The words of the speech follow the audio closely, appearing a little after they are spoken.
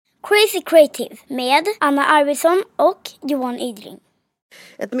Crazy Creative med Anna Arvidsson och Johan Ydring.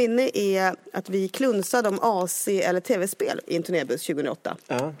 Ett minne är att vi klunsade om AC eller tv-spel i en turnébuss 2008.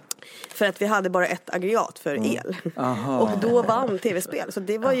 För att vi hade bara ett aggregat för el. Och då vann tv-spel. Så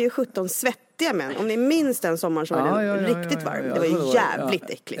det var ju 17 svettiga män. Om ni minns den sommaren så var den riktigt varm. Det var ju jävligt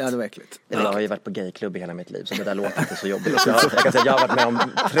äckligt. Ja, det var äckligt. Jag har ju varit på gayklubb i hela mitt liv, så det där låter inte så jobbigt. Så jag kan säga, jag har varit med om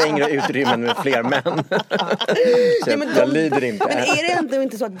trängre utrymmen med fler män. Jag lider inte. Men är det ändå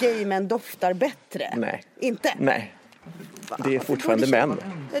inte så att gaymän doftar bättre? Nej. Inte? Nej. Det är fortfarande män.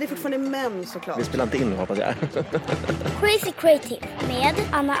 Ja, det är fortfarande män såklart. Vi spelar inte in, hoppas jag. Crazy Creative med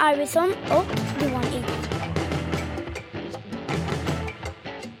Anna Arvidsson och Johan Ydring.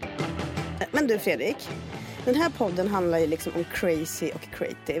 Men du Fredrik, den här podden handlar ju liksom om crazy och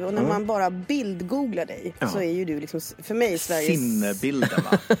creative. Och när man bara bildgooglar dig så är ju du liksom för mig Sveriges... Sinnebilden,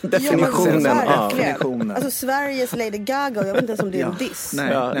 va? Definitionen. Alltså Sveriges Lady Gaga, och jag vet inte ens om det är en diss.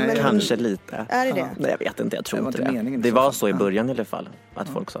 Nej, men kanske lite. Är det det? Nej, jag vet inte, jag tror det inte det. Det var så i början i alla fall, att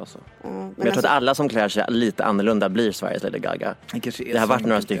folk sa så. Men jag tror att alla som klär sig lite annorlunda blir Sveriges Lady Gaga. Det har varit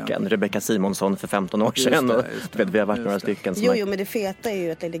några stycken. Rebecca Simonsson för 15 år sedan. Och vi har varit några stycken. Jo, men det feta är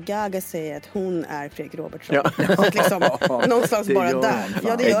ju att Lady Gaga säger att hon är Fredrik Robertsson. Ja. Och liksom, någonstans bara där.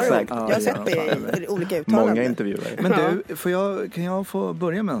 Ja, det gör hon. Jag har sett det i olika uttalanden. Många intervjuer. Men du, kan jag få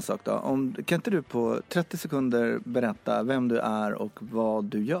börja med en sak då? Kan inte du på 30 sekunder berätta vem du är och vad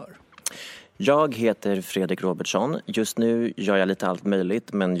du gör? Jag heter Fredrik Robertsson. Just nu gör jag lite allt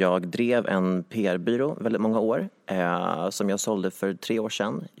möjligt, men jag drev en PR-byrå väldigt många år som jag sålde för 3 år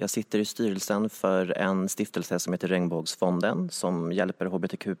sedan. Jag sitter i styrelsen för en stiftelse som heter Regnbågsfonden som hjälper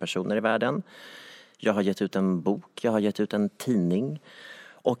hbtq-personer i världen. Jag har gett ut en bok, jag har gett ut en tidning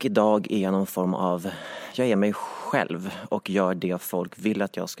och idag är jag någon form av, jag är mig själv och gör det folk vill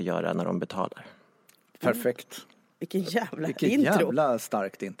att jag ska göra när de betalar. Perfekt. Vilken jävla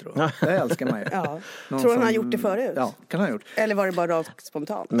starkt intro. Det älskar man ju. Tror han har gjort det förut? Ja, kan han ha gjort. Eller var det bara rakt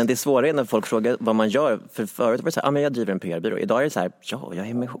spontant? Men det svåra är när folk frågar vad man gör. För förut var det så här, men jag driver en PR-byrå. Idag är det så här, jag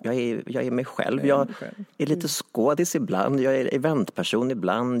är mig själv. Jag är lite skådis ibland. Jag är eventperson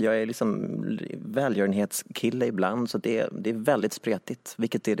ibland. Jag är liksom välgörenhetskille ibland. Så det är väldigt spretigt,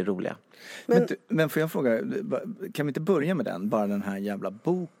 vilket är det roliga. Men får jag fråga, kan vi inte börja med den? Bara den här jävla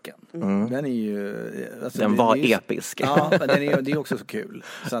boken. Den är ju... Alltså, den var episk. Ja, men det är också så kul.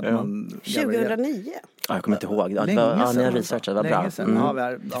 Så att 2009? Ja, jag kommer inte ihåg. När jag researchade, det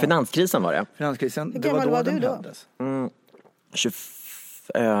var bra. Finanskrisen var det. Finanskrisen. Hur gammal var du då?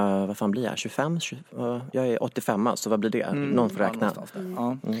 vad fan blir jag? 25? Jag är 85, så vad blir det? Någon får räkna.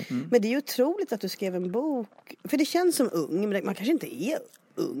 Men det är ju otroligt att du skrev en bok. För det känns som ung, men man kanske inte är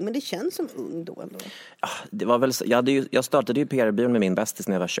ung, men det känns som ung då ändå. Ja, det var väl, jag startade ju PR-byrån med min bästis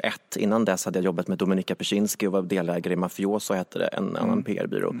när jag var 21. Innan dess hade jag jobbat med Dominika Persinski och var delägare i Mafioso, hette det, en annan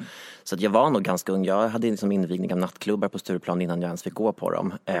PR-byrå. Så att jag var nog ganska ung. Jag hade liksom invigning av nattklubbar på Stureplan innan jag ens fick gå på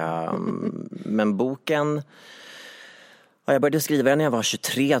dem. Men boken... Ja, jag började skriva den när jag var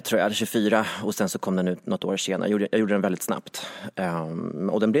 23 tror jag, eller 24, och sen så kom den ut något år senare. Jag gjorde den väldigt snabbt.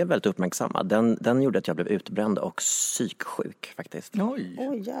 Och den blev väldigt uppmärksammad. Den gjorde att jag blev utbränd och psyksjuk faktiskt. Oj,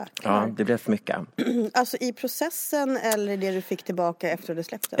 jäklar. Ja, det blev för mycket. Alltså i processen eller det du fick tillbaka efter att du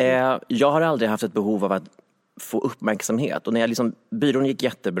släppte? Jag har aldrig haft ett behov av att få uppmärksamhet. Och när jag byrån gick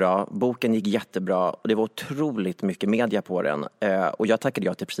jättebra, boken gick jättebra och det var otroligt mycket media på den. Och jag tackade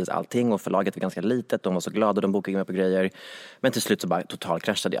ja till precis allting och förlaget var ganska litet. De var så glada, de bokade mig på grejer. Men till slut så bara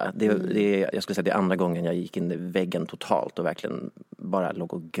totalkraschade jag. Jag skulle säga det är andra gången jag gick in i väggen totalt och verkligen bara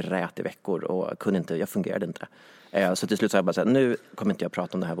låg och grät i veckor och jag fungerade inte. Så till slut så jag bara så här, nu kommer inte jag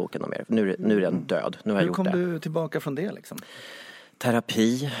prata om den här boken mer. Nu är den död. Nu har jag gjort det. Hur kom du tillbaka från det liksom?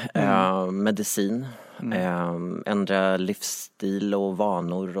 Terapi, medicin, ändra livsstil och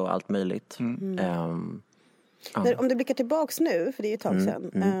vanor och allt möjligt. Om du blickar tillbaks nu, för det är ju ett tag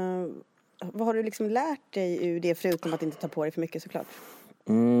sedan, vad har du liksom lärt dig ur det förutom att inte ta på dig för mycket såklart?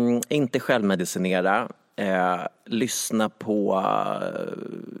 Inte självmedicinera. Lyssna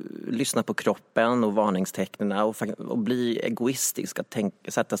på kroppen och varningstecknen och bli egoistisk, att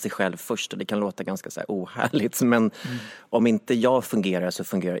sätta sig själv först. Och det kan låta ganska så här ohärligt, men om inte jag fungerar så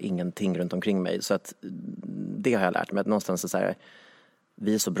fungerar ingenting runt omkring mig. Så att det har jag lärt mig, att någonstans så här,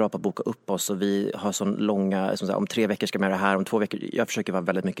 vi är så bra på att boka upp oss och vi har så långa, som så här, om 3 veckor ska man göra det här, om 2 veckor, jag försöker vara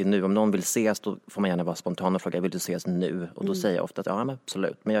väldigt mycket nu. Om någon vill ses, då får man gärna vara spontan och fråga, vill du ses nu? Och då säger jag ofta att ja, men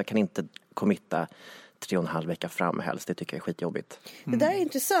absolut, men jag kan inte committa 3,5 vecka fram helst. Det tycker jag är skitjobbigt. Det där är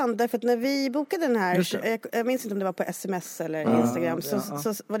intressant, därför att när vi bokade den här, jag minns inte om det var på sms eller Instagram,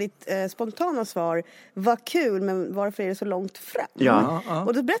 så var ditt spontana svar, vad kul, men varför är det så långt fram? Ja.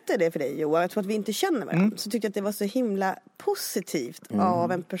 Och då berättade jag det för dig, Johan, jag tror att vi inte känner varandra. Så tyckte jag att det var så himla positivt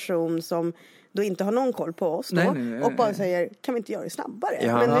av en person som då inte har någon koll på oss då, nej. Och bara säger, kan vi inte göra det snabbare?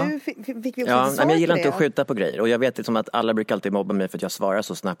 Ja. Men nu fick vi också ett svar. Men jag gillar inte att skjuta på grejer. Och jag vet liksom att alla brukar alltid mobba mig för att jag svarar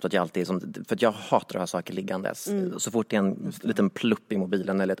så snabbt att jag alltid för att jag hatar att ha saker liggandes. Så fort det är en liten plupp i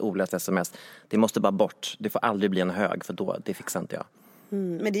mobilen eller ett oläst sms, det måste bara bort. Det får aldrig bli en hög, för då, det fixar inte jag.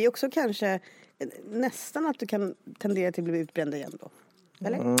 Men det är också kanske nästan att du kan tendera till att bli utbränd igen då.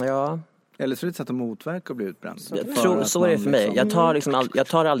 Eller? Ja. Eller så är det ett sätt att motverka att bli utbränd. Så är det för mig. Jag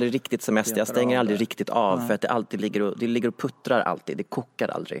tar aldrig riktigt semester. Jag stänger aldrig riktigt av. För att det alltid ligger och puttrar alltid. Det kokar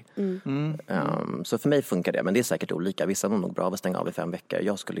aldrig. Så för mig funkar det. Men det är säkert olika. Vissa är nog bra av att stänga av i 5 veckor.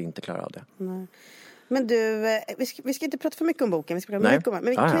 Jag skulle inte klara av det. Nej. Men du, vi ska inte prata för mycket om boken. Vi ska prata mycket om, men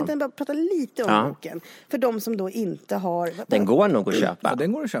vi kan inte bara prata lite om boken. För de som då inte har... Den går nog att köpa. Ja,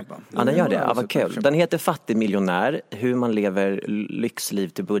 den går att köpa. Ja, den gör det. Ja, vad kul. Den heter Fattig miljonär. Hur man lever lyxliv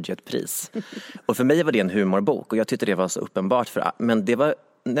till budgetpris. Och för mig var det en humorbok. Och jag tyckte det var så uppenbart. Men det var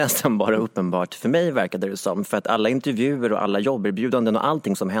nästan bara uppenbart för mig, verkade det som. För att alla intervjuer och alla jobberbjudanden och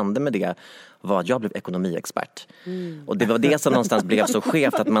allting som hände med det var att jag blev ekonomiexpert. Och det var det som någonstans blev så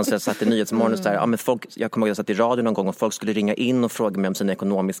skevt, att man satt i Nyhetsmorgon och så här, men folk, jag kommer ihåg att jag satt i radio någon gång och folk skulle ringa in och fråga mig om sina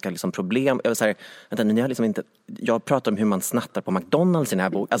ekonomiska liksom, problem. Jag var så här, vänta, ni har liksom inte, jag pratar om hur man snattar på McDonalds i den här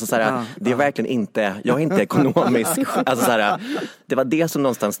boken. Alltså så här, det är verkligen inte, jag är inte ekonomisk. Alltså så här, det var det som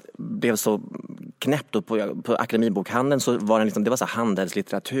någonstans blev så knäppt då på Akademibokhandeln, så var den liksom, det var så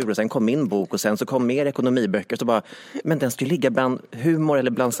handelslitteratur, och sen kom min bok och sen så kom mer ekonomiböcker, så bara, men den skulle ligga bland humor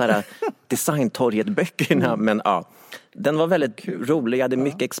eller bland så här designtorget-böckerna, men ja, den var väldigt rolig, jag hade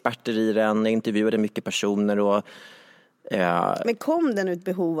mycket experter i den, jag intervjuade mycket personer och men kom den ut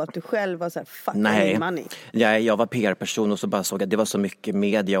behov att du själv var så här fucking money? Nej, jag var PR-person och så bara såg att det var så mycket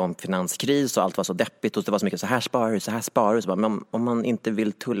media om finanskris och allt var så deppigt och det var så mycket så här sparar så bara, men om man inte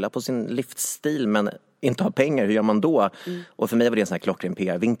vill tulla på sin livsstil men inte ha pengar, hur gör man då? Och för mig var det en sån här klockren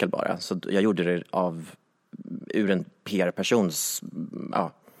PR-vinkel bara, så jag gjorde det ur en PR-persons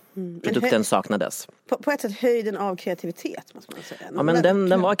produkten saknades. På ett sätt höjden av kreativitet, måste man säga. Ja, men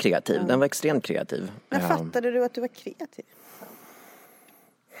den var kreativ. Den var extremt kreativ. När fattade du att du var kreativ?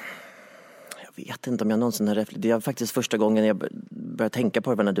 Jag vet inte om jag någonsin har reflekterat. Det var faktiskt första gången jag började tänka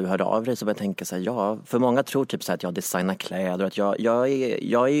på det när du hörde av dig, så började jag tänka så här, för många tror typ så här att jag designar kläder, att jag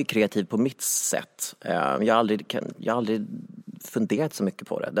är ju kreativ på mitt sätt. Jag har aldrig funderat så mycket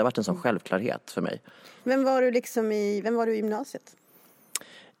på det. Det har varit en sån självklarhet för mig. Vem var du i gymnasiet?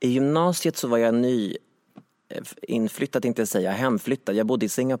 I gymnasiet så var jag inflyttad, inte säga hemflyttad. Jag bodde i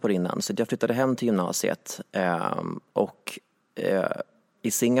Singapore innan, så jag flyttade hem till gymnasiet.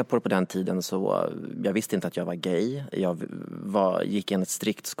 I Singapore på den tiden så jag visste inte att jag var gay. Jag gick i en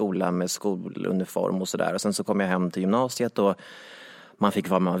strikt skola med skoluniform och sådär. Och sen så kom jag hem till gymnasiet och man fick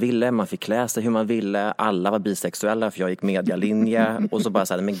vad man ville, man fick klä sig hur man ville. Alla var bisexuella för jag gick medialinje. Och så bara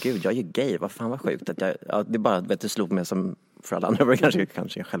så här, men gud, jag är ju gay, vad fan vad sjukt. Det bara det slog mig som för alla andra var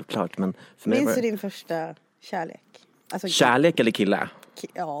kanske självklart. Men för mig minns du din första kärlek? Alltså, kärlek eller kille?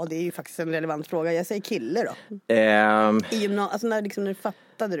 Ja, det är ju faktiskt en relevant fråga. Jag säger kille då. I gymnasiet, alltså när du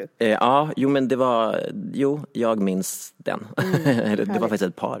fattade du? Men jag minns den. Det var faktiskt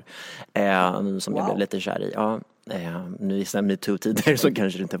ett par som jag blev lite kär i. Ja. Nu i sen MeToo-tider så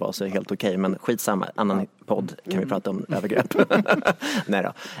kanske det inte var så helt okej, men skitsamma, annan podd kan vi prata om övergrepp. Nej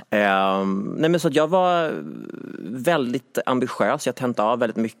då. Nej, men så att jag var väldigt ambitiös, jag tänkte av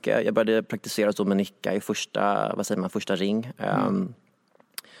väldigt mycket. Jag började praktisera Dominika i första ring.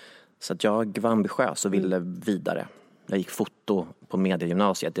 Så att jag var ambitiös och ville vidare. Jag gick foto på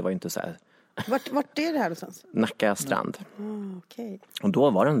mediegymnasiet, det var ju inte så här. Vart är det här någonstans? Nacka strand. Okay. Och då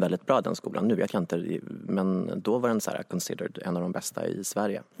var den väldigt bra, den skolan. Nu vet jag inte, men då var den så här considered en av de bästa i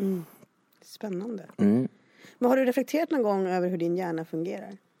Sverige. Spännande. Men har du reflekterat någon gång över hur din hjärna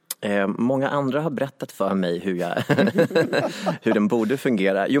fungerar? Många andra har berättat för mig hur den borde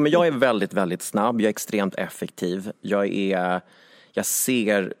fungera. Jo, men jag är väldigt, väldigt snabb. Jag är extremt effektiv. Jag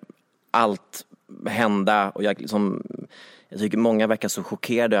ser allt hända och jag tycker många verkar så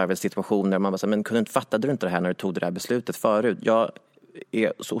chockerade över situationer. Man bara säger, men fattade du inte det här när du tog det här beslutet förut? Jag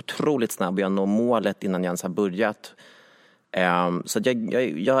är så otroligt snabb och jag når målet innan jag ens har börjat. Så att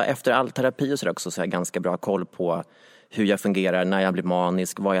jag efter all terapi och så också så har jag ganska bra koll på hur jag fungerar när jag blir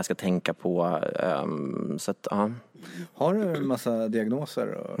manisk, vad jag ska tänka på. Så att, Har du en massa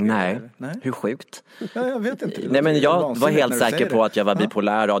diagnoser? Nej, hur sjukt? Ja, jag vet inte. Nej, men jag var helt säker på att jag var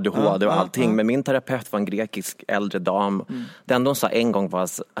bipolär, ADHD och allting. Men min terapeut var en grekisk äldre dam. Det enda hon sa en gång var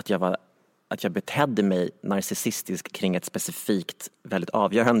att jag betedde mig narcissistiskt kring ett specifikt, väldigt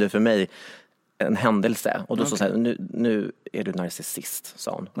avgörande för mig, en händelse. Och då så sa nu är du narcissist,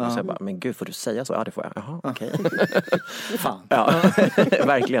 sa hon. Och så jag bara, men gud, får du säga så? Ja, det får jag. Jaha, okej. Fan. Ja,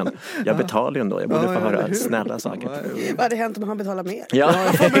 verkligen. Jag betalar ju ändå. Jag borde få höra snälla saker. Vad hade hänt om han betalar mer? Ja,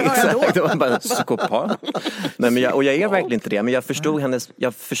 exakt. Det var bara psykopat. Nej, men jag är verkligen inte det. Men jag förstod hennes,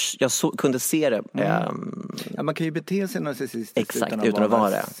 kunde se det. Ja, man kan ju bete sig narcissistiskt exakt, utan att vara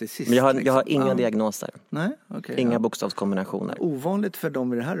det. Men jag har inga diagnoser. Nej, okay, inga bokstavskombinationer. Ovanligt för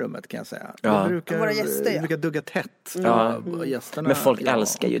dem i det här rummet, kan jag säga. Ja. Våra gäster, brukar dugga tätt. Gästerna, men folk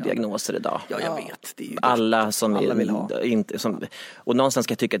älskar ju diagnoser idag. Ja, jag vet. Det är ju alla som alla vill ha. Och någonstans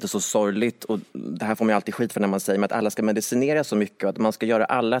ska jag tycka att det är så sorgligt, och det här får man ju alltid skit för när man säger att alla ska medicinera så mycket och att man ska göra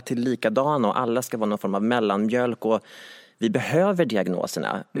alla till likadana och alla ska vara någon form av mellanmjölk, och vi behöver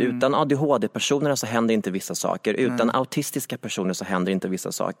diagnoserna. Utan ADHD-personer så händer inte vissa saker. Utan autistiska personer så händer inte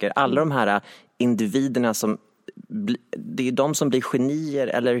vissa saker. Alla de här individerna som det är de som blir genier,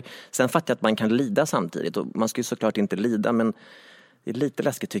 eller sen fattar jag att man kan lida samtidigt, och man ska ju såklart inte lida, men det är lite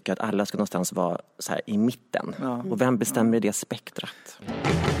läskigt att tycka att alla ska någonstans vara så här i mitten. Och vem bestämmer det spektrat?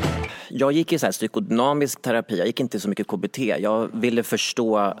 Jag gick i så här psykodynamisk terapi, jag gick inte så mycket KBT. Jag ville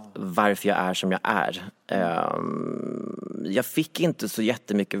förstå varför jag är som jag är. Jag fick inte så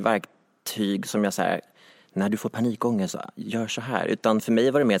jättemycket verktyg som jag så här, när du får panikångest, gör så här. Utan för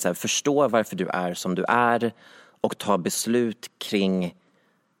mig var det mer så här, förstå varför du är som du är och ta beslut kring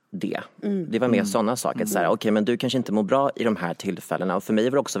det. Det var mer sådana saker. Så här, okej, men du kanske inte mår bra i de här tillfällena. Och för mig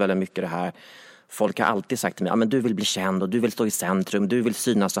var det också väldigt mycket det här, folk har alltid sagt till mig, men du vill bli känd och du vill stå i centrum, du vill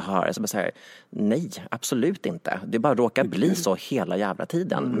synas och höras. Så här, nej, absolut inte. Det bara råkar bli så hela jävla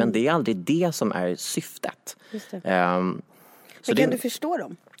tiden. Men det är aldrig det som är syftet. Just det. Så kan du förstå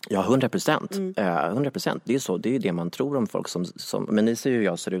dem? Ja, 100%. 100%. Det är ju så, det är ju det man tror om folk som men ni ser ju hur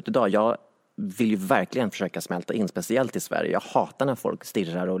jag ser ut idag. Jag vill ju verkligen försöka smälta in, speciellt i Sverige. Jag hatar när folk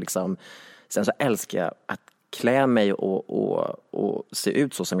stirrar och liksom, sen så älskar jag att klä mig och se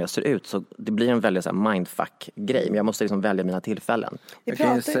ut så som jag ser ut. Så det blir en väldigt så här mindfuck-grej. Men jag måste liksom välja mina tillfällen. Jag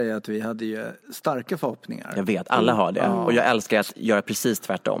kan ju säga att vi hade ju starka förhoppningar. Jag vet, alla har det. Och jag älskar att göra precis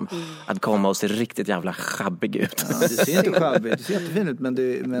tvärtom. Att komma och se riktigt jävla schabbig ut. Ja, du ser inte schabbig, du ser jättefin ut.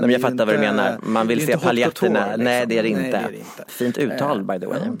 Men jag fattar vad du menar. Man vill se paljetterna. Liksom. Nej, det är det inte. Fint uttal, by the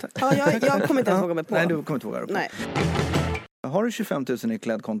way. Ja, jag kommer inte ens våga mig på. Nej, du kommer inte våga dig på. Nej. Har du 25 000 i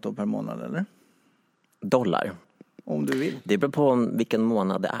klädkonto per månad, eller? Dollar. Om du vill. Det beror på vilken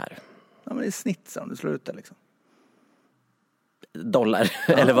månad det är. Ja, men det är snitt som du slår ut det liksom. Dollar,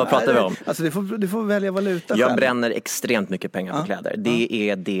 eller vad pratar vi om? Alltså du får välja valuta Jag själv. bränner extremt mycket pengar på kläder. Det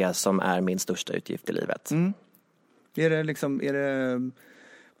är det som är min största utgift i livet. Är det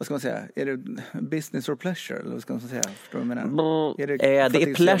vad ska man säga? Är det business or pleasure? Eller vad ska man säga? Förstår du vad jag menar? Det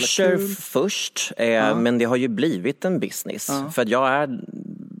är pleasure först, men det har ju blivit en business. För att jag är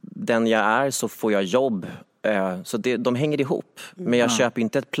den jag är, så får jag jobb. Så de hänger ihop. Men jag köper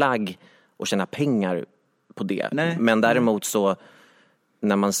inte ett plagg och tjänar pengar på det. Nej. Men däremot så,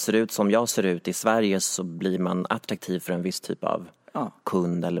 när man ser ut som jag ser ut i Sverige, så blir man attraktiv för en viss typ av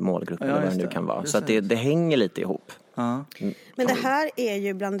kund eller målgrupp eller vad det nu kan vara. Så att det hänger lite ihop. Men det här är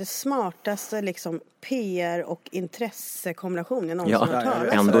ju bland det smartaste liksom PR och intressekombination jag någonsin har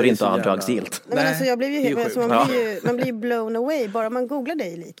hört. Ändå är det inte avdragsgillt. Men alltså jag blev ju man blir ju blown away. Bara man googlar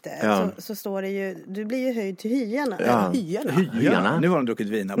dig lite så står det ju, du blir ju höjd till hyarna. Hyarna? Nu har de druckit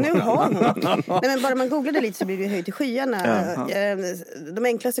vin här borta. Nu har hon. Nej, men bara man googlar det lite så blir du höjd till skyarna. De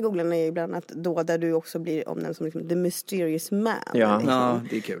enklaste googlarna är ju bland annat då där du också blir omnämnd som liksom the mysterious man. Ja,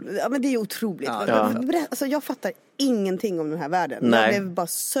 det är kul. Ja, men det är otroligt. Alltså jag fattar ingenting om den här världen. Nej. Jag blev bara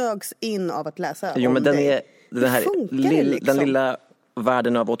sögs in av att läsa om men dig. Den lilla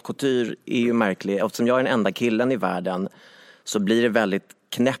världen av haute couture är ju märklig. Eftersom jag är den enda killen i världen, så blir det väldigt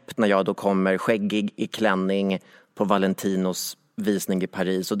knäppt när jag då kommer skäggig i klänning på Valentinos visning i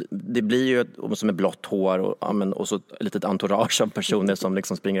Paris. Och det blir ju som med blått hår och så ett litet entourage av personer som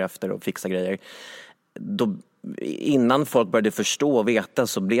liksom springer efter och fixar grejer. Då, innan folk började förstå och veta,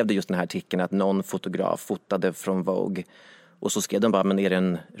 så blev det just den här artikeln att någon fotograf fotade från Vogue. Och så skrev de bara, men är det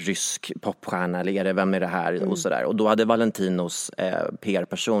en rysk popstjärna eller är det, vem är det här? Och sådär. Och då hade Valentinos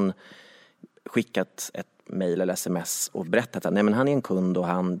PR-person skickat ett mejl eller sms och berättat att nej, men han är en kund och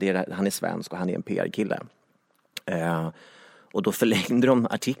han är svensk och han är en PR-kille. Och då förlängde de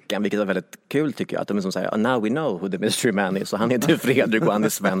artikeln, vilket var väldigt kul tycker jag. Att de är som säger, now we know who the mystery man is. Så han heter Fredrik och han är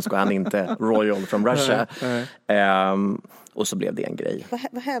svensk och han är inte royal from Russia. Och så blev det en grej.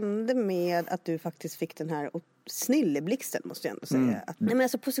 Vad hände med att du faktiskt fick den här snilleblixten, måste jag ändå säga? Nej, men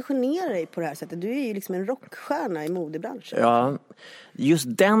alltså positionera dig på det här sättet. Du är ju liksom en rockstjärna i modebranschen. Ja, just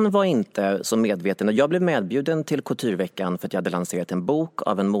den var inte så medveten. Jag blev medbjuden till Coutureveckan för att jag hade lanserat en bok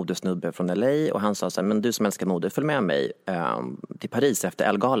av en modesnubbe från LA. Och han sa så här, men du som älskar mode, följ med mig till Paris efter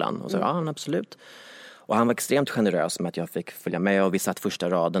Elle-galan. Och så ja, absolut. Och han var extremt generös med att jag fick följa med och vi satt första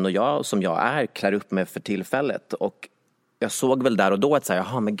raden. Och jag, som jag är, klär upp mig för tillfället. Och jag såg väl där och då att säga,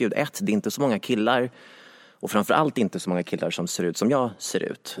 jaha men gud, det är inte så många killar och framförallt inte så många killar som ser ut som jag ser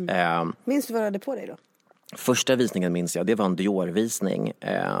ut. Minns du vad du hade på dig då? Första visningen minns jag, det var en Dior-visning.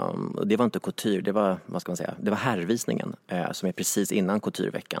 Och det var inte couture, det var, vad ska man säga, det var herrvisningen som är precis innan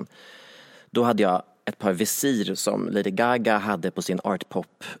Coutureveckan. Då hade jag ett par visir som Lady Gaga hade på sin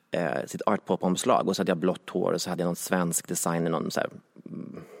sitt artpop-omslag. Och så hade jag blått hår och så hade jag någon svensk design i någon så här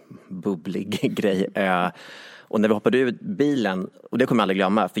bubblig grej. Och när vi hoppade ur bilen, och det kommer jag aldrig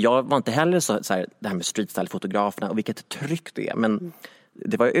glömma, för jag var inte heller så här, det här med streetstyle-fotograferna och vilket tryck det är, men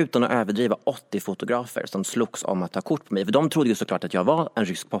det var ju utan att överdriva 80 fotografer som slogs om att ta kort på mig, för de trodde ju såklart att jag var en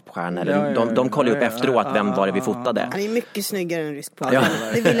rysk popstjärna, eller de kollade upp efteråt vem var det vi fotade. Han är mycket snyggare än rysk popstjärna.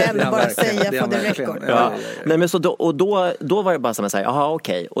 Det vill jag ändå bara säga på the record. Nej, men så då var det bara som att säga, jaha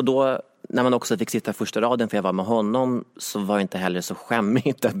okej, och då när man också fick sitta första raden för jag var med honom, så var det inte heller så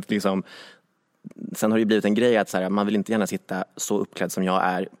skämmigt att liksom. Sen har det blivit en grej att så här, man vill inte gärna sitta så uppklädd som jag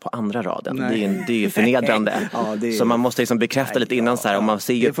är på andra raden. Det är ju förnedrande. Så man måste liksom bekräfta lite innan så här, om man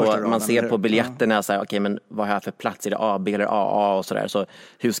ser på biljetterna så här, okej, men vad har jag för plats? Är det A, B eller AA och så där, så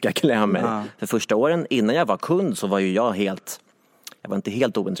hur ska jag klä mig? För första åren innan jag var kund så var ju jag var inte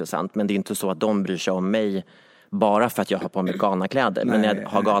helt ointressant, men det är inte så att de bryr sig om mig bara för att jag har på mig Ghana-kläder. Men när jag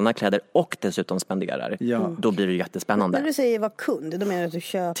har Ghana-kläder och dessutom spenderar, då blir det jättespännande. När du säger var kund, då menar du att du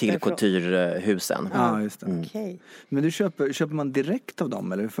köper till couturehusen. Ja, just det. Okay. Men du köper man direkt av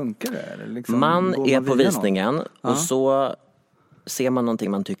dem, eller hur funkar det? Eller liksom, man är på visningen och så ser man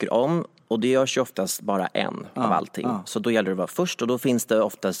någonting man tycker om. Och det görs ju oftast bara en av allting. Så då gäller det att vara först. Och då finns det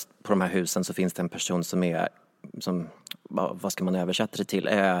oftast på de här husen så finns det en person som vad ska man översätta det till?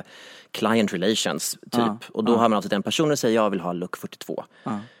 Client relations typ. Och då har man alltså den personen säger jag vill ha look 42.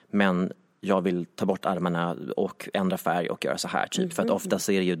 Men jag vill ta bort armarna och ändra färg och göra så här typ. För att ofta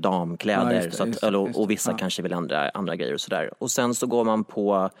så är det ju damkläder och vissa kanske vill ändra andra grejer och sådär. Och sen så går man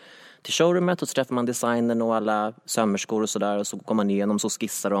till showroomet och så träffar man designern och alla sömmerskor och sådär. Och så går man igenom, så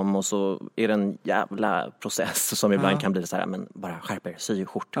skissar de och så är det en jävla process som ibland kan bli så här, men bara skärp er, sy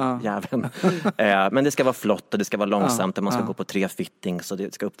skjort, jäveln. Men det ska vara flott och det ska vara långsamt och man ska gå på 3 fittings och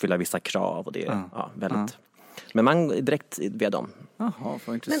det ska uppfylla vissa krav och det är väldigt. Men man är direkt via dem. Jaha,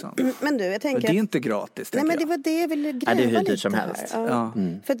 vad intressant. Men du, jag tänker... Men det är inte gratis, nej, men det var det jag ville gräva lite. Det är hur dyrt som här. helst.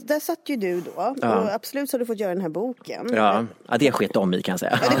 För där satt ju du då. Och absolut så har du fått göra den här boken. Ja, det skett om i kan jag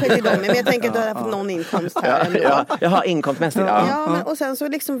säga. Ja, det skett om i, men jag tänker att du har haft någon inkomst här ändå. Jag har inkomstmässigt. Men, och sen så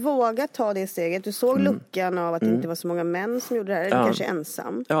liksom våga ta det steget. Du såg luckan av att det inte var så många män som gjorde det här. Eller kanske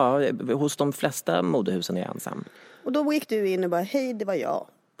ensam. Ja, hos de flesta modehusen är jag ensam. Och då gick du in och bara, hej, det var jag.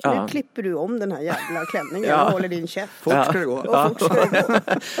 Nu klipper du om den här jävla klänningen och håller din käft. Fort ska det gå.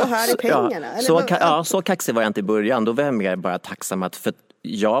 Och här är pengarna. Så kaxig var jag inte i början. Då var jag mer bara tacksam för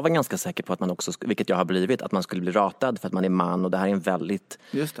jag var ganska säker på att man också, vilket jag har blivit, att man skulle bli ratad för att man är man och det här är en väldigt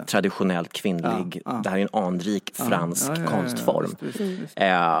traditionellt kvinnlig, det här är en anrik fransk konstform.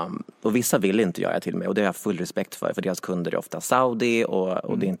 Och vissa vill inte göra till mig och det har jag full respekt för deras kunder är ofta Saudi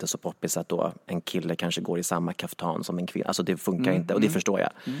och det är inte så poppis att då en kille kanske går i samma kaftan som en kvinna. Alltså det funkar inte och det förstår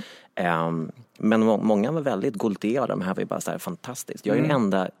jag. Men många var väldigt Gaultier, de här var ju bara så här fantastiskt. Jag är den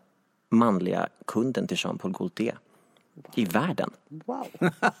enda manliga kunden till Jean-Paul Gaultier i världen. Wow.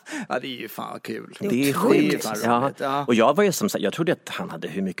 Ja, det är ju fan kul. Det är sjukt. Ja. Och jag var ju som sagt, jag trodde att han hade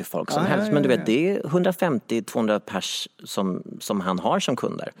hur mycket folk som helst. Men du vet, det är 150-200 pers som han har som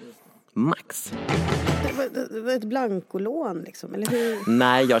kunder. Max. Det var ett blankolån liksom, eller hur?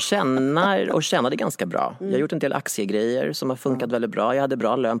 Nej, jag tjänade ganska bra. Jag har gjort en del aktiegrejer som har funkat väldigt bra. Jag hade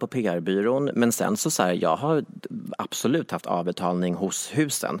bra lön på PR-byrån. Men sen så här, jag har absolut haft avbetalning hos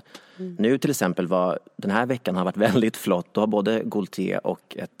husen. Nu till exempel den här veckan har varit väldigt flott. Då har både Gaultier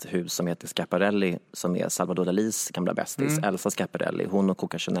och ett hus som heter Schiaparelli som är Salvador Dalis gamla bästis. Elsa Schiaparelli, hon och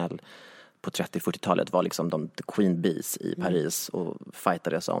Coco Chanel på 30-40-talet var liksom de Queen Bees i Paris och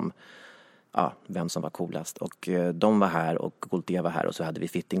fightades om vem som var coolast. Och de var här och Gaultier var här och så hade vi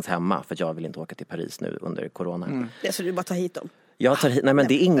fittings hemma för jag vill inte åka till Paris nu under corona. Det så du bara ta hit dem? Nej men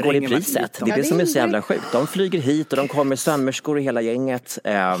det ingår i priset. Det är det som är så jävla sjukt. De flyger hit och de kommer sömmerskor i hela gänget.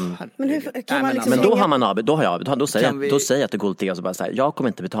 Men hur kan man liksom men då har man avbetalt. Då säger jag att det går till och så bara så här, jag kommer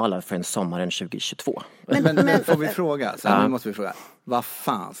inte betala förrän sommaren 2022. Men får vi fråga? Nu måste vi fråga. Vad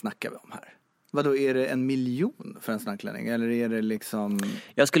fan snackar vi om här? Vadå, är det 1 miljon för en snackklänning? Eller är det liksom...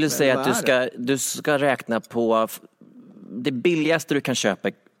 Jag skulle säga att du ska räkna på det billigaste du kan köpa.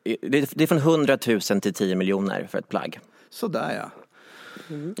 Det är från 100 000 till 10 miljoner för ett plagg. Sådär ja.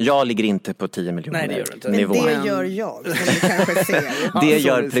 Jag ligger inte på 10 miljoner. Nej, det gör du inte. Men det gör jag, som du kanske ser. Det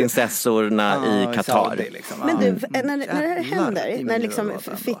gör prinsessorna i Qatar. Liksom. Men du, när det händer, när liksom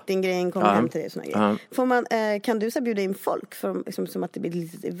fitting-grejen kommer hem till dig och såna grejer, får man, kan du så bjuda in folk för, liksom, som att det blir ett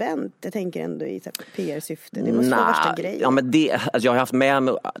litet event? Jag tänker ändå i PR-syfte. Det måste vara värsta grejen. Ja, men jag har haft med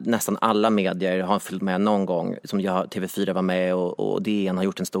nästan alla medier. Jag har följt med någon gång. Som TV4 var med och DN har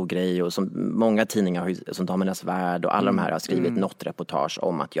gjort en stor grej. Och som många tidningar, som Damernas Värld och alla de här har skrivit något reportage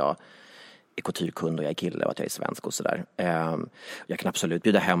om att jag är couturekund och jag är kille och att jag är svensk och sådär. Jag kan absolut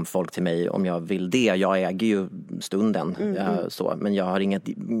bjuda hem folk till mig om jag vill det. Jag äger ju stunden. Men jag har inget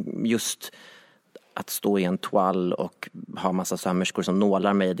just att stå i en toal och ha massa sömmerskor som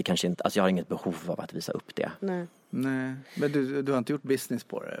nålar mig. Det kanske inte, alltså jag har inget behov av att visa upp det. Nej. Men du har inte gjort business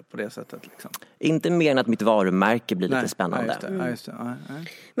på det sättet liksom? Inte mer än att mitt varumärke blir lite spännande. Just det.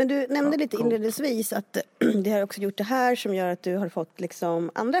 Men du nämnde lite inledningsvis att det har också gjort det här som gör att du har fått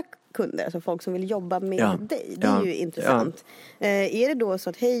liksom andra kunder, alltså folk som vill jobba med dig. Det är ju intressant. Är det då så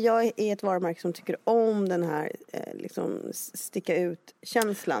att jag är ett varumärke som tycker om den här liksom sticka ut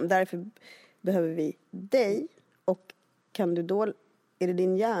känslan, därför behöver vi dig, och kan du då, är det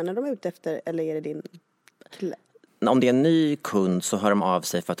din hjärna de är ute efter eller är det din om det är en ny kund så hör de av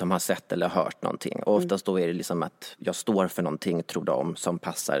sig för att de har sett eller hört någonting. Och oftast då är det liksom att jag står för någonting, tror de, som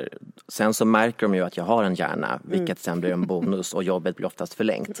passar. Sen så märker de ju att jag har en hjärna, vilket sen blir en bonus och jobbet blir oftast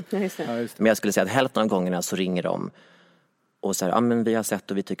förlängt. Men jag skulle säga att hälften av gångerna så ringer de och säger, men vi har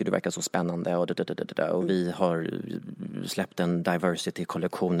sett och vi tycker du verkar så spännande och vi har släppt en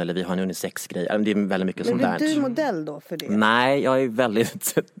diversity-kollektion eller vi har en unisex-grej. Det är väldigt mycket sånt där. Men är du modell då för det? Nej, jag är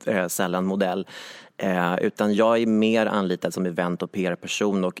väldigt sällan modell. Utan jag är mer anlitad som event- och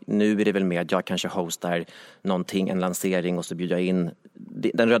PR-person och nu är det väl mer att jag kanske hostar någonting, en lansering och så bjuder jag in.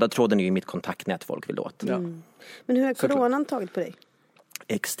 Den röda tråden är ju mitt kontaktnät folk vill åt. Men hur har coronan tagit på dig?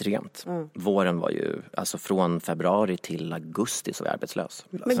 Extremt. Våren var ju, alltså från februari till augusti så var jag arbetslös.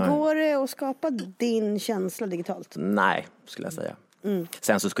 Men går det att skapa din känsla digitalt? Nej, skulle jag säga.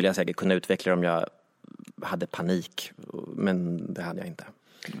 Sen så skulle jag säkert kunna utveckla det om jag hade panik, men det hade jag inte.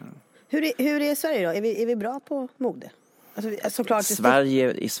 Hur är Sverige då? Är vi bra på mode? Alltså, såklart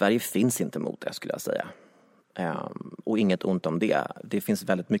I Sverige finns inte mode, skulle jag säga. Och inget ont om det. Det finns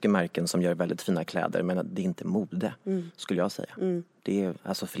väldigt mycket märken som gör väldigt fina kläder, men det är inte mode, skulle jag säga. Det är,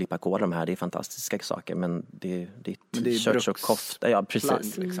 alltså Filippa K, de här, det är fantastiska saker, men det är t-shirts och kofta. Ja,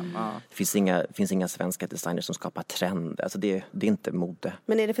 precis. Liksom. Det finns inga svenska designers som skapar trend. Alltså det är inte mode.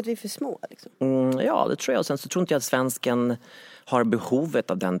 Men är det för att vi är för små? Liksom? Ja, det tror jag. Och sen så tror inte jag att svensken har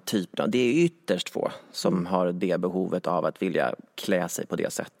behovet av den typen. Det är ytterst få som har det behovet av att vilja klä sig på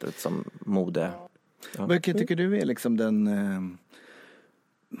det sättet som mode. Ja. Vilken tycker du är liksom den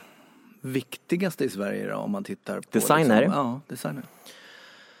viktigaste i Sverige då, om man tittar på designer? Liksom, ja, designer.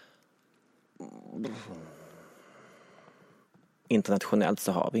 Internationellt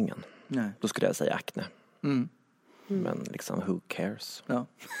så har vi ingen. Nej. Då skulle jag säga Acne. Men liksom, who cares? Ja.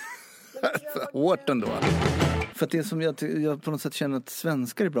 Hårt ändå. För att det som jag på något sätt känner att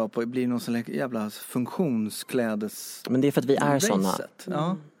svenskar är bra på blir någon sån jävla funktionsklädes. Men det är för att vi är såna.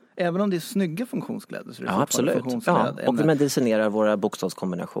 Ja. Även om det är snygga funktionskläder så är det absolut. Ja. Och vi medicinerar våra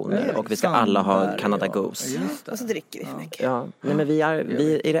bokstavskombinationer och vi ska alla ha Canada Goose. Och så dricker vi för mycket. Ja. Men vi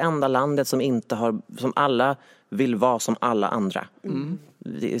är det enda landet som inte har, som alla vill vara som alla andra.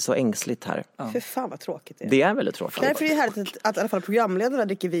 Det är så ängsligt här. För fan vad tråkigt det är. Det är väldigt tråkigt. Därför är det härligt att i alla fall programledarna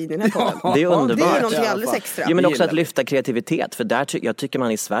dricker vin i den här podden. Det är underbart. Det är någonting alldeles extra. Ja, men också att lyfta kreativitet. För där jag tycker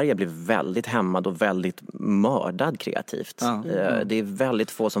man i Sverige blir väldigt hämmad och väldigt mördad kreativt. Det är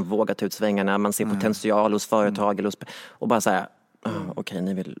väldigt få som vågar ta ut svängarna. Man ser potential hos företag eller och bara säga okej,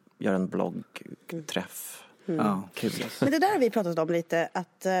 ni vill göra en bloggträff. Kul. Men det där har vi pratat om lite,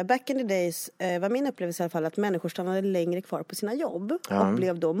 att back in the days var min upplevelse i alla fall att människor stannade längre kvar på sina jobb och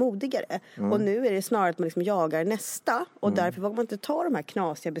blev då modigare. Och nu är det snarare att man liksom jagar nästa och därför vågar man inte ta de här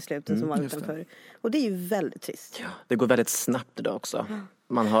knasiga besluten som var utanför. Och det är ju väldigt trist. Ja, det går väldigt snabbt idag också.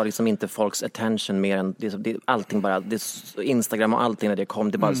 Man har liksom inte folks attention mer än det allting bara, Instagram och allting när det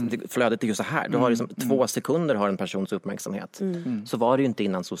kom, det bara, flödet är ju så här. Du har liksom 2 sekunder har en persons uppmärksamhet. Så var det ju inte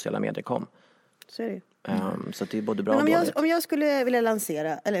innan sociala medier kom. Så är det. Så det är både bra och dåligt. Om jag skulle vilja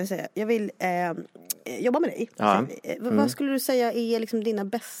lansera, eller säga, jag vill jobba med dig. Vad skulle du säga är liksom dina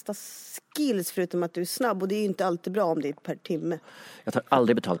bästa skills, förutom att du är snabb? Och det är ju inte alltid bra om det är per timme. Jag tar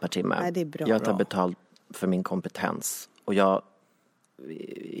aldrig betalt per timme. Nej, det är bra. Jag tar betalt för min kompetens. Och jag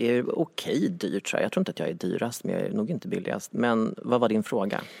är okej dyr, tror jag. Jag tror inte att jag är dyrast, men jag är nog inte billigast. Men vad var din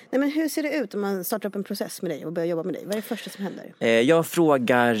fråga? Nej, men hur ser det ut om man startar upp en process med dig och börjar jobba med dig? Vad är det första som händer? Jag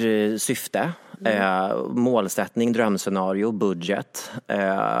frågar syfte, målsättning, drömscenario, budget.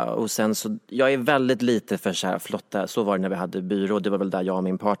 Och sen så, jag är väldigt lite för så här flotta. Så var det när vi hade byrå. Det var väl där jag och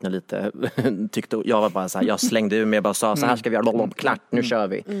min partner lite tyckte. Jag var bara så här, jag slängde ur mig och bara sa så här ska vi göra, klart, nu kör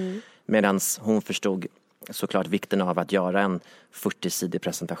vi. Medan hon förstod såklart vikten av att göra en 40-sidig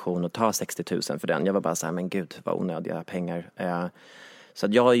presentation och ta 60 000 för den. Jag var bara så här, men gud vad onödiga pengar. Så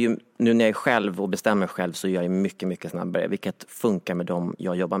att jag är ju, nu när jag är själv och bestämmer själv, så är jag mycket, mycket snabbare. Vilket funkar med dem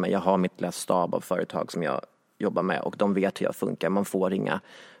jag jobbar med. Jag har mitt lilla stab av företag som jag jobbar med, och de vet hur jag funkar. Man får inga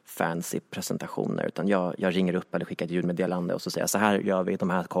fancy presentationer, utan jag ringer upp eller skickar ett ljudmeddelande och så säger jag, så här gör vi, de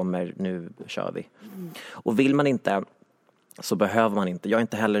här kommer, nu kör vi. Och vill man inte, så behöver man inte.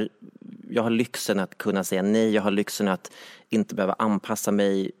 Jag har lyxen att kunna säga nej. Jag har lyxen att inte behöva anpassa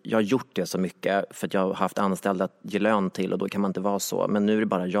mig. Jag har gjort det så mycket för att jag har haft anställda att ge lön till, och då kan man inte vara så. Men nu är det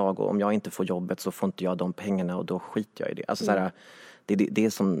bara jag, och om jag inte får jobbet så får inte jag de pengarna, och då skiter jag i det. Alltså så här, det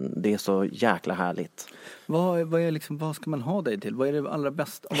är så jäkla härligt. Vad är liksom, vad ska man ha dig till? Vad är det allra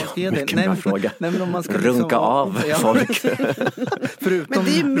bästa? Om man ska ge dig, mycket bra fråga. Nej, men om man ska runka av folk. Förutom men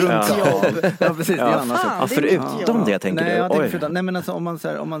det är ju mitt jobb. Ja, precis. Det är annars. Förutom det tänker du. Nej, men alltså,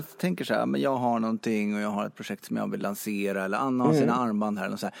 om man tänker så här, men jag har någonting och jag har ett projekt som jag vill lansera, eller Anna har sina armband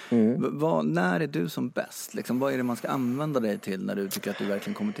här och så här. När är du som bäst? Liksom, vad är det man ska använda dig till när du tycker att du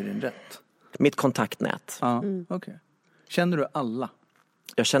verkligen kommer till din rätt? Mitt kontaktnät. Ja, okej. Känner du alla?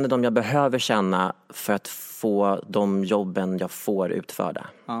 Jag känner dem jag behöver känna för att få de jobben jag får utförda.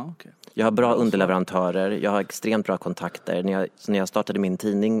 Okay. Jag har bra underleverantörer, jag har extremt bra kontakter. När jag startade min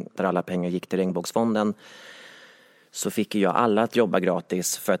tidning, där alla pengar gick till Regnbågsfonden, så fick jag alla att jobba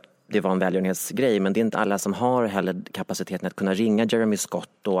gratis för att det var en välgörenhetsgrej. Men det är inte alla som har heller kapaciteten att kunna ringa Jeremy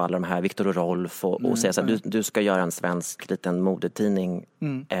Scott och alla de här, Viktor och Rolf, och säga så här, du ska göra en svensk liten modetidning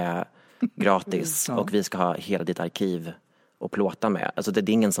gratis och vi ska ha hela ditt arkiv och plåta med. Alltså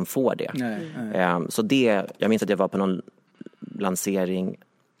det är ingen som får det. Nej. Så jag minns att jag var på någon lansering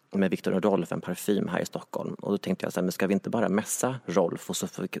med Viktor och Rolf, en parfym här i Stockholm. Och då tänkte jag så här, men ska vi inte bara mässa Rolf och så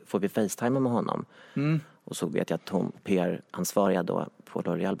får vi FaceTime med honom? Och så vet jag att hon, PR-ansvariga då på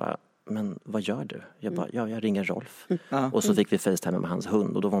L'Oreal, bara, men vad gör du? Jag bara, jag ringer Rolf. Och så fick vi FaceTime med hans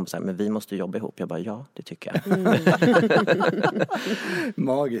hund. Och då var hon så här, men vi måste jobba ihop. Jag bara, ja, det tycker jag.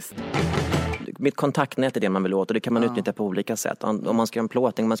 Magiskt. Mitt kontaktnät är det man vill åt, och det kan man utnyttja på olika sätt. Om man ska göra en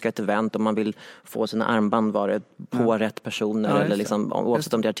plåtning, om man ska göra ett event, om man vill få sina armband på rätt personer, eller liksom,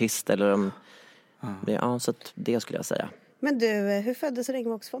 oavsett om det är artist eller om... så att det skulle jag säga. Men du, hur föddes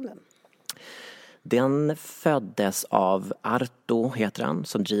Regnbågsfonden? Den föddes av Arto, heter han,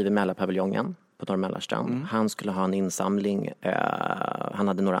 som driver Mälarpaviljongen på Norr Mälarstrand. Han skulle ha en insamling. Han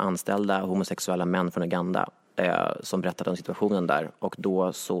hade några anställda homosexuella män från Uganda som berättade om situationen där. Och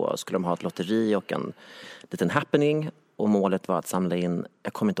då så skulle de ha ett lotteri och en liten happening. Och målet var att samla in,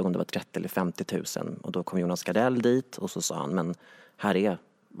 jag kommer inte ihåg om det var 30 eller 50 000. Och då kom Jonas Gardell dit och så sa han, men här är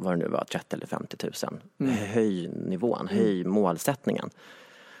vad det nu var, 30 eller 50 000. Höj nivån, höj målsättningen.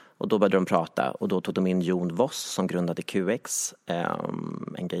 Och då började de prata, och då tog de in Jon Voss som grundade QX,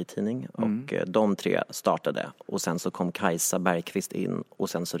 en gaytidning. Och de tre startade, och sen så kom Kajsa Bergqvist in, och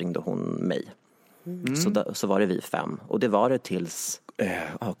sen så ringde hon mig. Så var det vi 5. Och det var det tills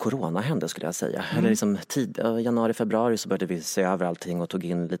corona hände, skulle jag säga. Eller liksom januari, februari så började vi se över allting och tog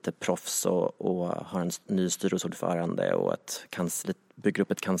in lite proffs och har en ny styrelseordförande och bygger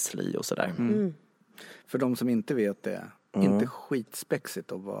upp ett kansli och sådär. För de som inte vet det, inte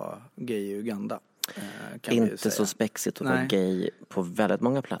skitspexigt att vara gay i Uganda. Inte så spexigt att vara gay på väldigt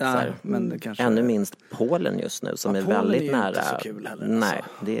många platser. Men det kanske ännu minst Polen just nu, som är väldigt är nära. Inte så kul heller, nej,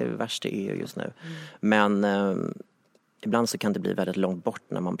 alltså. Det är värst i EU just nu. Men ibland så kan det bli väldigt långt bort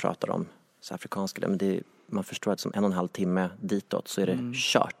när man pratar om så afrikanska. Men man förstår att som 1,5 timme ditåt så är det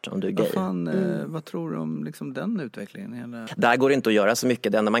kört om du är gay. Vad tror du om liksom den utvecklingen? Där går det inte att göra så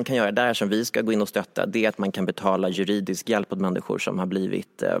mycket. Det enda man kan göra där, som vi ska gå in och stötta, det är att man kan betala juridisk hjälp åt människor som har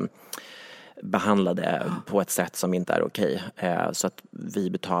blivit behandlade på ett sätt som inte är okej. Så att vi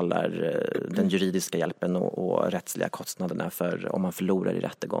betalar den juridiska hjälpen och rättsliga kostnaderna för om man förlorar i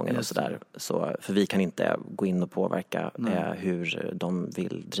rättegången och sådär. Så, för vi kan inte gå in och påverka hur de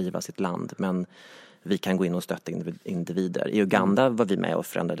vill driva sitt land. Men vi kan gå in och stötta individer. I Uganda var vi med och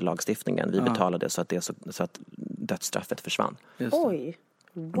förändrade lagstiftningen. Vi betalade så att dödsstraffet försvann. Oj,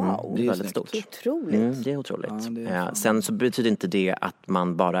 wow. Det är väldigt stort. Otroligt. Det är otroligt. Ja, det är sen så betyder inte det att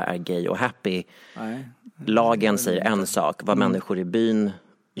man bara är gay och happy. Nej. Lagen säger en sak. Vad människor i byn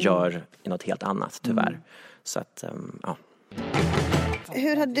gör är något helt annat, tyvärr. Så att, ja.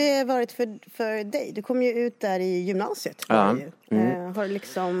 Hur har det varit för dig? Du kom ju ut där i gymnasiet. Har du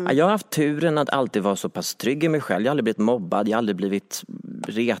liksom... Jag har haft turen att alltid vara så pass trygg i mig själv. Jag har aldrig blivit mobbad, jag har aldrig blivit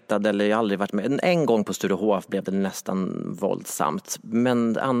retad eller jag har aldrig varit med. En gång på Sturehof blev det nästan våldsamt.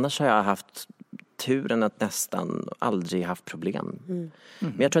 Men annars har jag haft turen att nästan aldrig haft problem.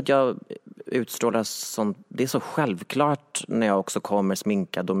 Men jag tror att jag utstrålar sånt, det är så självklart när jag också kommer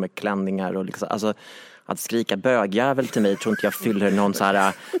sminkad och med klänningar och liksom, alltså att skrika bögjävel till mig tror inte jag fyller någon så här,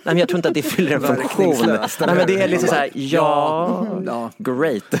 nej men jag tror inte att det fyller en funktion. Nej men det är liksom så här,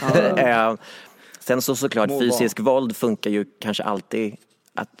 great. Sen såklart fysisk våld funkar ju kanske alltid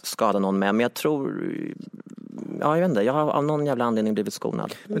att skada någon med, men jag tror, jag vet inte, jag har av någon jävla anledning blivit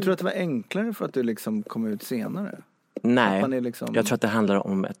skonad. Men tror du att det var enklare för att du liksom kom ut senare? Nej, liksom... jag tror att det handlar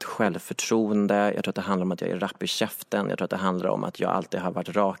om ett självförtroende. Jag tror att det handlar om att jag är rapp i käften. Jag tror att det handlar om att jag alltid har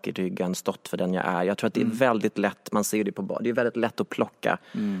varit rak i ryggen, stått för den jag är. Jag tror att det är väldigt lätt, man ser det på det är väldigt lätt att plocka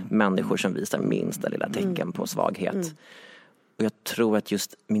människor som visar minsta lilla tecken på svaghet. Och jag tror att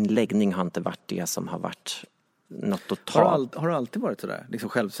just min läggning har inte varit det som har varit något totalt. Har du alltid varit sådär? Liksom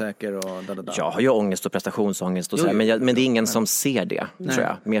självsäker och da? Jag har ju ångest och prestationsångest och så, men det är ingen som ser det, tror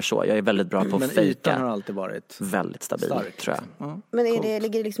jag. Mer så. Jag är väldigt bra på att fejka. Men ytan har alltid varit väldigt stabil, stark, tror jag. Ja. Men ligger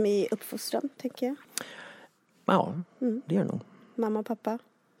det liksom i uppfostran, tänker jag? Ja, det gör det nog. Mamma och pappa?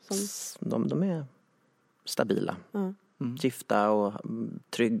 De är stabila. Gifta och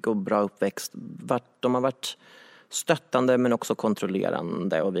trygg och bra uppväxt. De har varit stöttande men också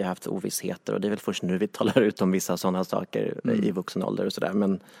kontrollerande och vi har haft ovissheter och det är väl först nu vi talar ut om vissa sådana saker i vuxen ålder och sådär,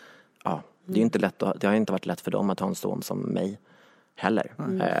 men ja, det är inte lätt det har inte varit lätt för dem att ha en son som mig heller.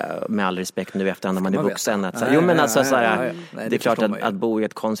 Med all respekt nu efterhand när man är vuxen att det är klart att bo i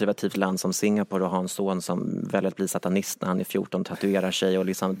ett konservativt land som Singapore och ha en son som väljer att bli satanist när han är 14, tatuerar sig och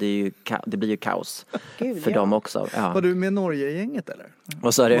liksom, det blir ju kaos för dem också. Ja. Var du med Norge-gänget eller?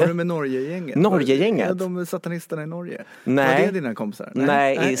 Vad sa du? Var du med Norge-gänget? Norge-gänget? Ja, de satanisterna i Norge. Nej. Var det dina kompisar?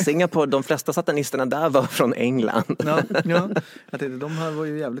 Nej, i Singapore, de flesta satanisterna där var från England. Ja. Jag tänkte, de här var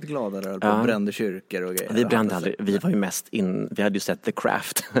ju jävligt glada där och brände kyrkor och grejer. Vi brände aldrig, vi var ju mest vi hade ju sett The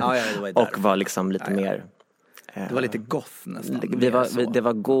Craft och var liksom lite mer... Det var lite goth nästan. Det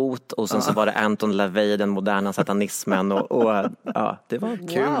var got och sen så var det Anton LaVey, den moderna satanismen och det var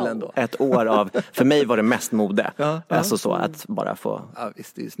kul ändå. Ett år av, för mig var det mest mode. Alltså så att bara få... Ja,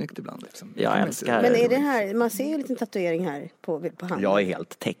 visst, det är ju snyggt ibland liksom. Jag älskar... Men är det här, man ser ju en liten tatuering här på handen. Jag är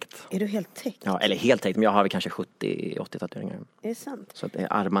helt täckt. Är du helt täckt? Ja, eller helt täckt, men jag har väl kanske 70-80 tatueringar. Är det sant? Så att det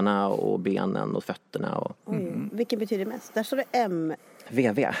är armarna och benen och fötterna och... Vilken betyder mest? Där står det M.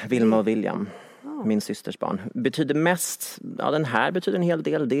 VV, Vilma och William. Min systers barn. Betyder mest, den här betyder en hel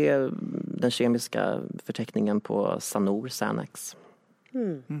del. Det är den kemiska förteckningen på Sanor, Xanax.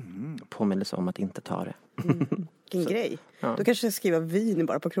 Påminnelse om att inte ta det. Vilken grej. Då kanske jag skriva vin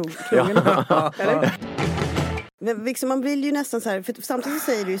bara på krogarna. Eller? Men liksom man blir ju nästan så här, för samtidigt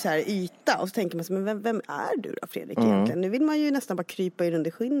säger du ju så här yta och så tänker man så, men vem är du då, Fredrik egentligen? Nu vill man ju nästan bara krypa i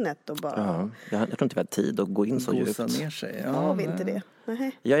under skinnet och bara... Jag tror inte vi har tid att gå in så djupt. Ner sig. Ja, vi inte det.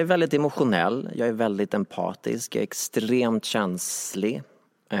 Nej. Jag är väldigt emotionell, jag är väldigt empatisk, jag är extremt känslig.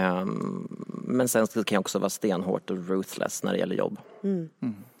 Men sen kan jag också vara stenhårt och ruthless när det gäller jobb.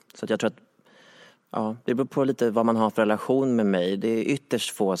 Så att jag tror att det beror på lite vad man har för relation med mig. Det är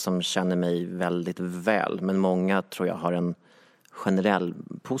ytterst få som känner mig väldigt väl. Men många tror jag har en generell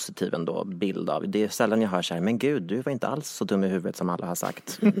positiv ändå bild av. Det är sällan jag hör så här, men gud, du var inte alls så dum i huvudet som alla har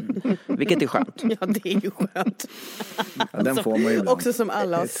sagt. Vilket är skönt. Ja, det är ju skönt. Den får man ju också som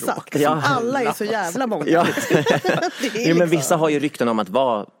alla har sagt. Som alla är så jävla många. Ja. Men vissa har ju rykten om att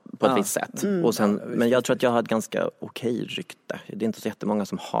vara på ett visst sätt. Och sen, men jag tror att jag har ett ganska okej rykte. Det är inte så jättemånga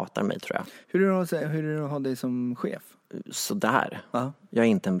som hatar mig, tror jag. Hur är det att ha dig som chef? Sådär. Jag är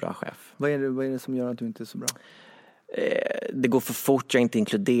inte en bra chef. Vad är det som gör att du inte är så bra? Det går för fort, jag är inte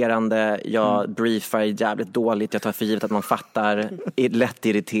inkluderande, jag briefar jävligt dåligt, jag tar för givet att man fattar, är lätt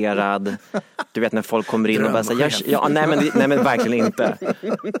irriterad. Du vet när folk kommer in och bara säger, nej men verkligen inte.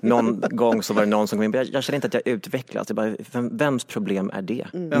 Någon gång så var det någon som kom in, jag känner inte att jag utvecklas. Jag bara, vems problem är det?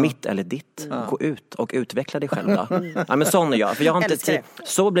 Mitt eller ditt? Gå ut och utveckla dig själv då. Ja, men sån är jag, för jag har inte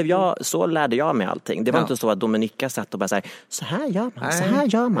så lärde jag mig allting. Det var inte så att Dominika satt och bara så här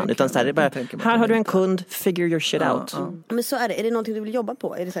gör man, utan så här, det är bara, här har du en kund, figure your shit out. sånt. Men så är det. Är det någonting du vill jobba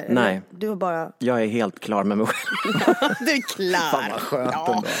på? Är det så här, Nej. Du har bara... Jag är helt klar med mig själv. Du är klar. Fan vad skönt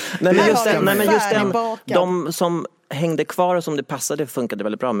ändå. Nej, men just de som hängde kvar och som det passade funkade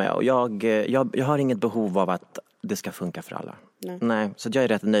väldigt bra med. Och jag har inget behov av att det ska funka för alla. Nej, så jag är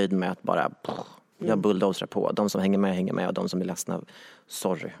rätt nöjd med att bara... Jag bulldozrar på. De som hänger med och de som är ledsna,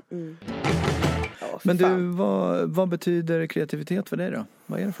 sorry. Men du, vad betyder kreativitet för dig då?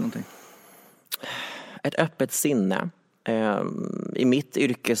 Vad är det för någonting? Ett öppet sinne. I mitt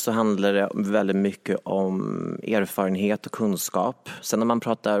yrke så handlar det väldigt mycket om erfarenhet och kunskap. Sen när man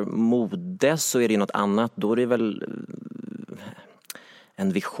pratar mode så är det något annat. Då är det väl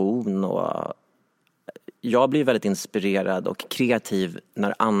en vision. Och jag blir väldigt inspirerad och kreativ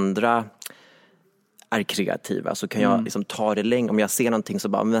när andra är kreativa. Så kan jag liksom ta det längre. Om jag ser någonting så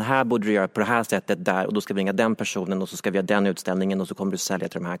bara, men här borde du göra på det här sättet där. Och då ska vi ringa den personen och så ska vi ha den utställningen och så kommer du sälja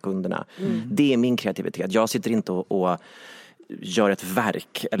till de här kunderna. Det är min kreativitet. Jag sitter inte och gör ett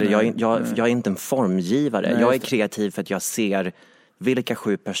verk. Eller jag är inte en formgivare. Jag är kreativ för att jag ser vilka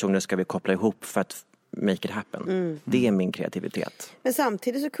 7 personer ska vi koppla ihop för att make it happen. Det är min kreativitet. Men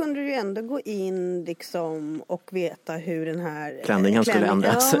samtidigt så kunde du ju ändå gå in liksom och veta hur den här klänningen skulle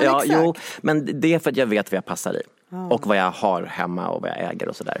ändras. Ja, men det är för att jag vet vad jag passar i. Och vad jag har hemma och vad jag äger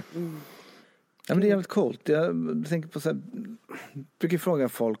och sådär. Ja, men det är jävligt coolt. Jag tänker på så här, brukar fråga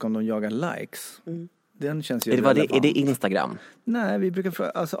folk om de jagar likes. Den känns ju är det Instagram? Nej, vi brukar fråga,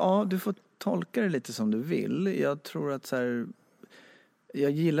 alltså du får tolka det lite som du vill. Jag tror att så här,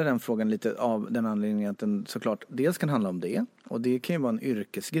 jag gillar den frågan lite av den anledningen att den såklart dels kan handla om det. Och det kan ju vara en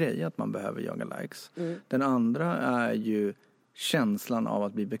yrkesgrej att man behöver jaga likes. Den andra är ju känslan av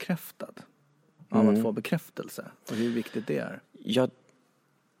att bli bekräftad. Av att få bekräftelse. Och hur viktigt det är.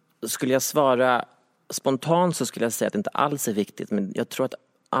 Skulle jag svara spontant så skulle jag säga att det inte alls är viktigt. Men jag tror att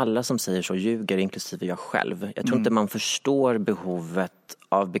alla som säger så ljuger, inklusive jag själv. Jag tror inte man förstår behovet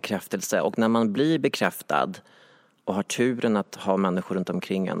av bekräftelse. Och när man blir bekräftad och har turen att ha människor runt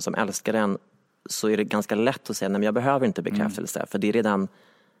omkring en som älskar en, så är det ganska lätt att säga, nej men jag behöver inte bekräftelse, för det är redan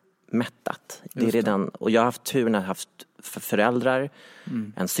mättat. Det är redan, och jag har haft turen att ha haft föräldrar,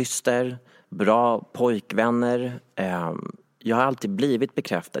 en syster, bra pojkvänner. Jag har alltid blivit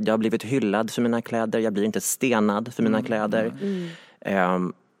bekräftad. Jag har blivit hyllad för mina kläder. Jag blir inte stenad för mina kläder.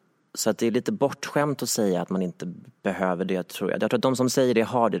 Så att det är lite bortskämt att säga att man inte behöver det, tror jag. Jag tror att de som säger det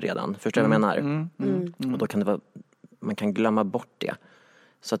har det redan. Förstår du vad jag menar? Och då kan det vara, man kan glömma bort det.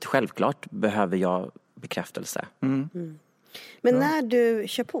 Så att självklart behöver jag bekräftelse. Men när du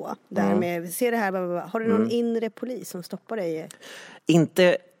kör på där med, ser det här, har du någon inre polis som stoppar dig?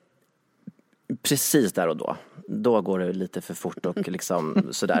 Inte precis där och då. Då går det lite för fort och liksom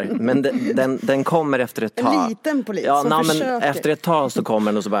sådär. Men den kommer efter ett tag. En liten polis som försöker. Efter ett tag så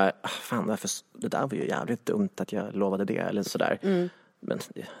kommer den och så bara, fan, det där var ju jävligt dumt att jag lovade det eller sådär. Men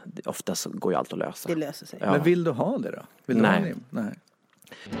oftast går ju allt att lösa. Det löser sig. Ja. Men vill du ha det då? Nej. Nej.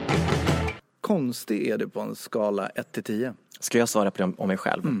 Konstig är du på en skala 1-10? Ska jag svara på det om mig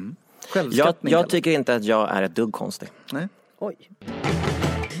själv? Jag tycker inte att jag är ett dugg konstig. Nej. Oj.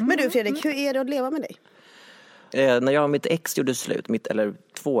 Men du Fredrik, hur är det att leva med dig? När jag och mitt ex gjorde slut, eller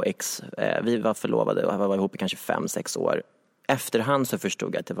 2 ex, vi var förlovade och var ihop i kanske 5-6 år. Efterhand så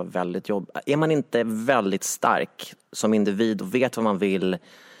förstod jag att det var väldigt jobbigt. Är man inte väldigt stark som individ och vet vad man vill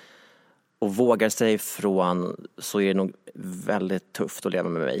och vågar sig ifrån, så är det nog väldigt tufft att leva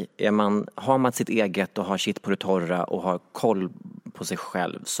med mig. Har man sitt eget och har sitt på det torra och har koll på sig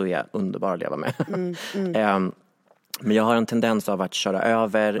själv, så är jag underbar att leva med. Men jag har en tendens av att köra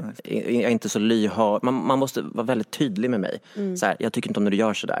över. Jag är inte så lyhörd. Man måste vara väldigt tydlig med mig. Så här, jag tycker inte om när du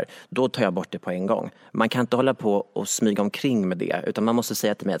gör så där. Då tar jag bort det på en gång. Man kan inte hålla på och smyga omkring med det. Utan man måste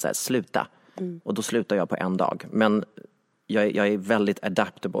säga till mig att så här, sluta. Och då slutar jag på en dag. Men jag är väldigt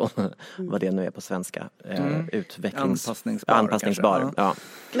adaptable. Vad det nu är på svenska. Anpassningsbar. Ja.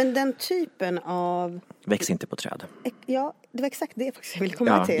 Men den typen av... Väx inte på träd. Ja, det var exakt det faktiskt jag ville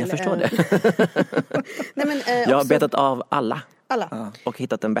komma till. Jag förstår det. Nej, men, jag har betat av alla. Alla. Och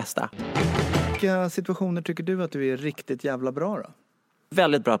hittat den bästa. Vilka situationer tycker du att du är riktigt jävla bra då?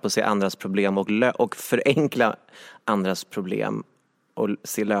 Väldigt bra på att se andras problem och förenkla andras problem och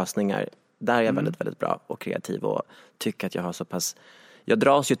se lösningar. Där är jag väldigt, väldigt bra och kreativ och tycker att jag har så pass... Jag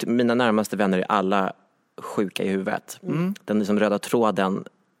dras ju till mina närmaste vänner i alla sjuka i huvudet. Den liksom röda tråden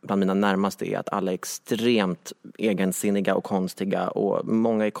bland mina närmaste är att alla är extremt egensinniga och konstiga och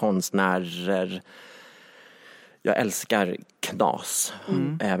många är konstnärer. Jag älskar knas,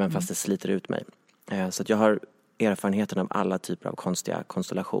 även fast det sliter ut mig. Så att jag har erfarenheten av alla typer av konstiga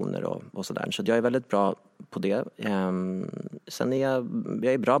konstellationer och sådär. Så jag är väldigt bra på det. Sen är jag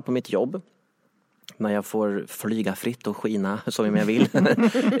är bra på mitt jobb. När jag får flyga fritt och skina som jag vill.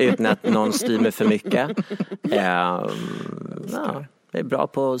 Utan att någon styr mig för mycket. Jag är bra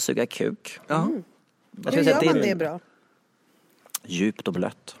på att suga kuk. Ja. Hur gör man det bra? Djupt och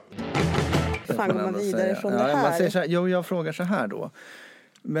blött. Fan går man vidare från det här? Jag frågar så här då.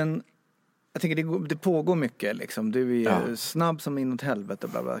 Men jag tänker det pågår mycket liksom. Du är snabb som inåt helvete.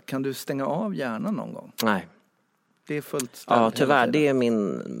 Bla bla. Kan du stänga av hjärnan någon gång? Nej. Det är fullt ställt. Ja, tyvärr. Det är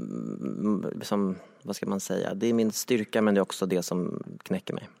min, liksom, vad ska man säga? Det är min styrka, men det är också det som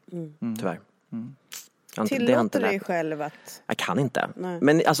knäcker mig. Tyvärr. Tillåter dig själv att... Jag kan inte. Nej.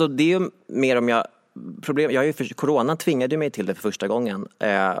 Men alltså, det är ju mer om jag... Corona tvingade mig till det för första gången.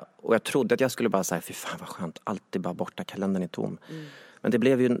 Och jag trodde att jag skulle bara säga, fy fan vad skönt, alltid bara borta, kalendern är tom. Men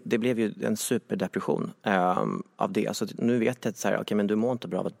det blev ju en superdepression av det. Alltså, nu vet jag att så här, okej, men du mår inte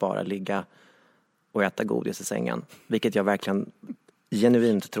bra av att bara ligga och äta godis i sängen. Vilket jag verkligen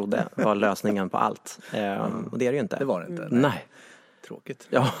genuint trodde var lösningen på allt. Och det är det ju inte. Det var det inte. Nej. Tråkigt.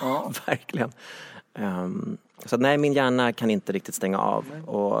 Ja, verkligen. Så nej, min hjärna kan inte riktigt stänga av.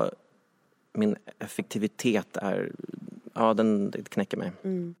 Och min effektivitet är... Ja, det knäcker mig.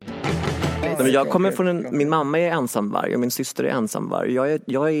 Men jag kommer från min mamma är ensamvarg och min syster är ensamvarg.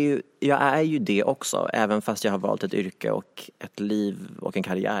 Jag är ju det också, även fast jag har valt ett yrke och ett liv och en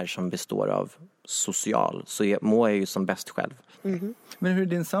karriär som består av social. Så mår jag ju som bäst själv. Men hur är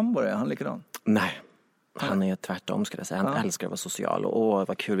din sambo? Är han likadan? Nej. Han är tvärtom, skulle jag säga. Han älskar att vara social. Och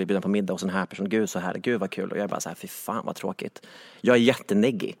vad kul, vi bjuder på middag hos en här person. Gud, så här. Gud, vad kul. Och jag är bara så här, fy fan, vad tråkigt. Jag är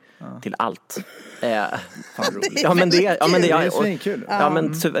jätteneggig till allt. Fan roligt. Ja, men det är svinkul.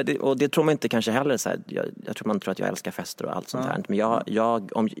 Och det tror man inte kanske heller. Så här, jag tror man tror att jag älskar fester och allt sånt här. Men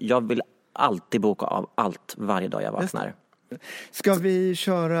jag vill alltid boka av allt varje dag jag vaknar. Ska vi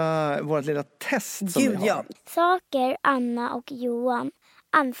köra vårt lilla test som vi har? Ja. Saker Anna och Johan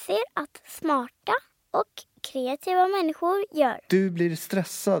anser att smarta och kreativa människor gör. Du blir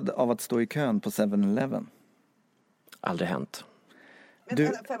stressad av att stå i kön på 7-Eleven. Aldrig hänt.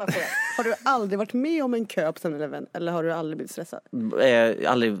 Har du aldrig varit med om en kö på 7-Eleven? Eller har du aldrig blivit stressad?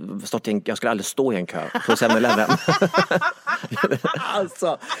 Jag skulle aldrig stå i en kö på 7-Eleven.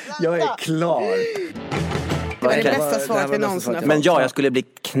 Alltså, jag är klar. Det var det bästa svaret vi någonsin har fått. Men jag skulle bli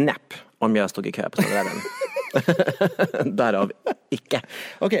knäpp om jag stod i kö på 7-Eleven. Därav icke.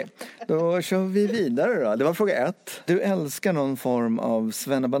 Okej, då kör vi vidare då. Det var fråga 1. Du älskar någon form av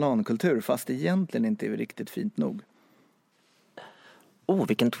svennebanankultur fast det egentligen inte är riktigt fint nog.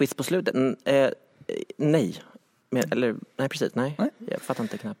 Vilken twist på slutet. Nej. Nej, precis. Nej. Jag fattar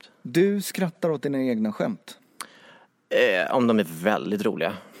inte knappt. Du skrattar åt dina egna skämt. Om de är väldigt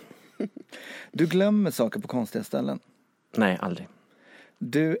roliga. Du glömmer saker på konstiga ställen. Nej, aldrig.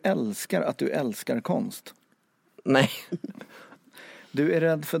 Du älskar att du älskar konst. Nej. Du är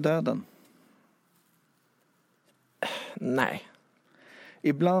rädd för döden. Nej.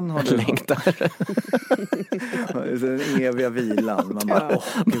 Ibland har du... Längtar. Den eviga vilan. Man bara,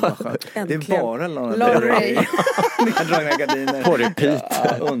 gud vad skönt. Det är bara neddragna gardiner.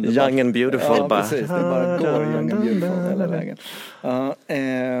 Porrpit. Young and beautiful. Ja, precis. Det bara går young and beautiful hela vägen.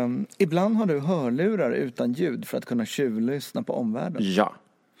 Ibland har du hörlurar utan ljud för att kunna tjuvlyssna på omvärlden. Ja.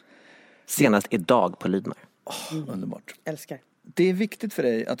 Senast idag på Lidmar. Underbart. Älskar. Det är viktigt för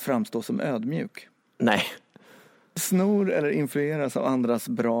dig att framstå som ödmjuk. Nej. Snor eller influeras av andras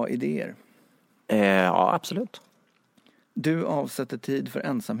bra idéer? Ja, absolut. Du avsätter tid för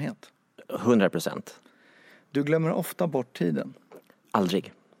ensamhet? 100%. Du glömmer ofta bort tiden?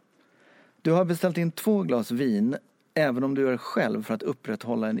 Aldrig. Du har beställt in 2 glas vin även om du är själv för att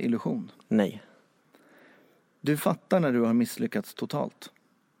upprätthålla en illusion? Nej. Du fattar när du har misslyckats totalt?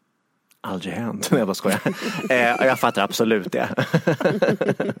 Aldrig hänt. Jag bara skojar. Jag fattar absolut det.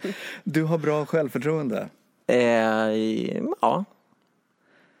 Du har bra självförtroende? Ja.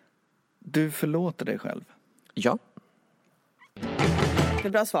 Du förlåter dig själv? Ja. Det är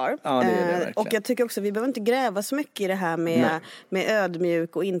bra svar. Ja, det är det verkligen. Och jag tycker också att vi behöver inte gräva så mycket i det här med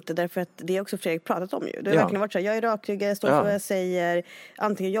ödmjuk och inte, därför att det är också Fredrik pratat om ju. Det har verkligen varit så här, jag är rakryggad, jag står för vad jag säger,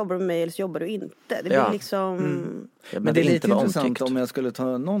 antingen jobbar du med mig eller så jobbar du inte. Det blir liksom... Men det är lite intressant, om jag skulle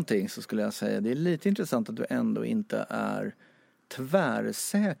ta någonting så skulle jag säga, det är lite intressant att du ändå inte är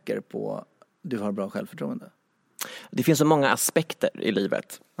tvärsäker på du har bra självförtroende. Det finns så många aspekter i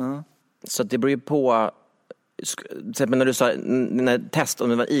livet. Så det beror ju på. Men när du sa när test om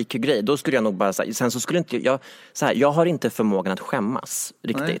det var IQ-grej, då skulle jag nog bara säga, sen så skulle inte jag har inte förmågan att skämmas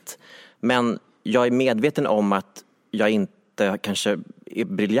riktigt. Nej. Men jag är medveten om att jag inte kanske är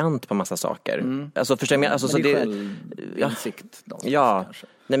briljant på massa saker. Alltså förstår jag, alltså så det självinsikt. Ja.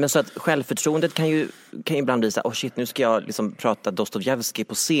 Nej, men så att självförtroendet kan ju ibland bli så här, shit, nu ska jag liksom prata Dostojevskij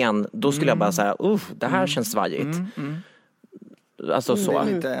på scen. Då skulle jag bara säga, det här känns svajigt. Alltså så. Det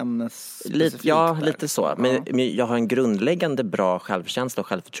är lite ämnesspecifikt. Lite så. Men jag har en grundläggande bra självkänsla och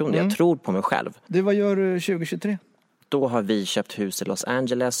självförtroende. Jag tror på mig själv. Du, vad gör du 2023? Då har vi köpt hus i Los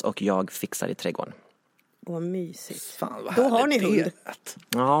Angeles och jag fixar i trädgården. Vad mysigt. Fan, vad då har ni hund.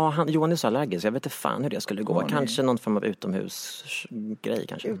 Ja, Johan är så allergisk. Jag vet inte fan hur det skulle gå. Kanske någon form av utomhusgrej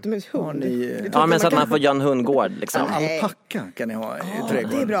kanske. Utomhushund? Ja, men så att man får göra en hundgård liksom. Alpacka kan ni ha i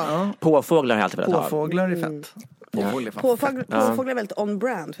trädgården. Det är bra. Påfåglar har jag alltid velat ha. Påfåglar är fett. Påfåglar är väldigt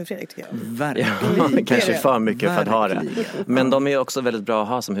on-brand för Fredrik, tycker jag. Verkligen. Kanske för mycket för att ha det. Men de är också väldigt bra att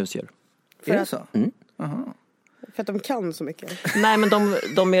ha som husdjur. Är det så? För att de kan så mycket. Nej, men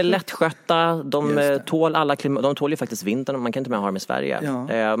de är lättskötta. De tål alla klimat. De tål ju faktiskt vintern. Man kan inte med ha dem i Sverige.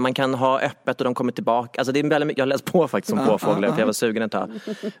 Ja. Man kan ha öppet och de kommer tillbaka. Alltså det är väldigt mycket. Jag har läst på faktiskt om påfåglar. För jag var sugen ett tag.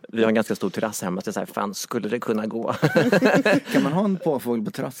 Vi har en ganska stor terrass hemma. Så jag säger, fan, skulle det kunna gå? Kan man ha en påfågel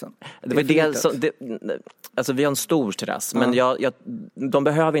på terrassen? Det var det som... Alltså vi har en stor terrass. Men de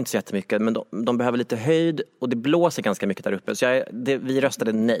behöver inte så jättemycket. Men de behöver lite höjd. Och det blåser ganska mycket där uppe. Så vi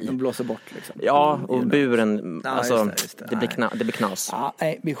röstade nej. De blåser bort liksom. Ja, och buren... Alltså, just det. Det blir knas. Ja,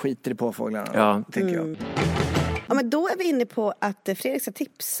 nej, vi skiter i påfåglarna, tycker jag. Ja, men då är vi inne på att Fredrik ska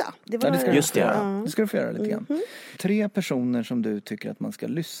tipsa. Just det. Det ska du få göra lite grann. 3 personer som du tycker att man ska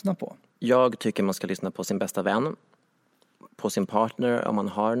lyssna på. Jag tycker man ska lyssna på sin bästa vän. På sin partner om man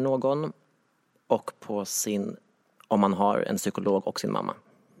har någon. Och på om man har en psykolog och sin mamma.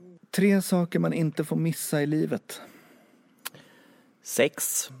 3 saker man inte får missa i livet.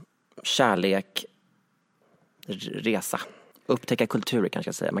 Sex, kärlek, resa. Upptäcka kulturer kanske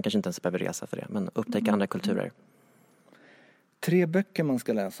jag säga. Man kanske inte ens behöver resa för det. Men upptäcka andra kulturer. 3 böcker man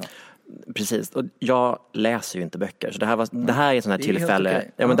ska läsa. Precis. Och jag läser ju inte böcker. Så det här är ett sånt här tillfälle. Okay.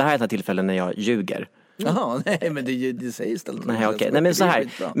 Ja, men det här är ett sånt här tillfälle när jag ljuger. Jaha, nej, men det säger istället. Nej, okej. Nej, men så här.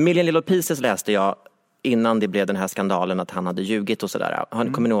 Million Little Pieces läste jag innan det blev den här skandalen att han hade ljugit och sådär.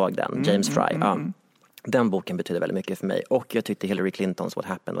 Kommer ni ihåg den? James Fry. Ja. Den boken betyder väldigt mycket för mig. Och jag tyckte Hillary Clintons What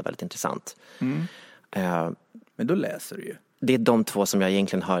Happened var väldigt intressant. Men då läser du ju. Det är de 2 som jag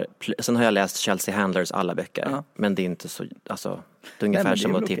egentligen har. Sen har jag läst Chelsea Handlers alla böcker. Men det är inte så, alltså, det är ungefär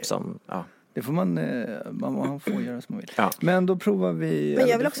som att tipsa om. Ja. Det får man får göra som man vill. Ja. Men då provar vi. Men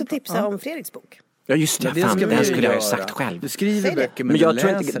jag vill också tipsa om Fredriks bok. Ja, just det. Den skulle jag ha sagt själv. Du skriver böcker, men jag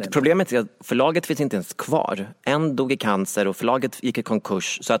tror inte, problemet är att förlaget finns inte ens kvar. En dog i cancer och förlaget gick i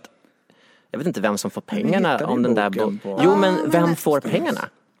konkurs. Så att jag vet inte vem som får pengarna om den där boken. Jo, men vem får pengarna?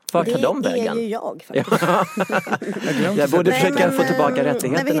 Vart tar de vägen? Det är ju jag faktiskt. Jag borde försöka få tillbaka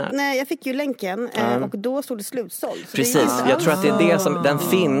rättigheterna. Nej, jag fick ju länken och då stod det slutsåld. Precis, jag tror att det är det som... Den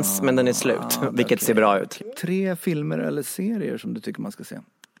finns, men den är slut. Vilket ser bra ut. 3 filmer eller serier som du tycker man ska se?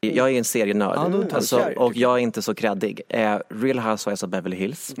 Jag är en serienörd. Och jag är inte så kreddig. Real Housewives of Beverly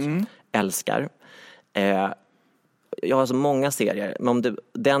Hills. Älskar. Jag har så många serier. Men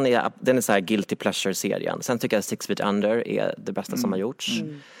den är så här guilty pleasure-serien. Sen tycker jag 6 Feet Under är det bästa som har gjorts.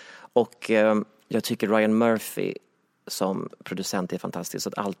 Och jag tycker Ryan Murphy som producent är fantastisk. Så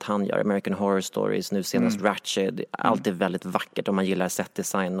att allt han gör, American Horror Stories, nu senast Ratched, allt är väldigt vackert om man gillar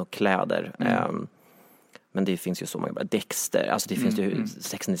setdesign och kläder. Men det finns ju så många bra. Dexter, alltså det finns ju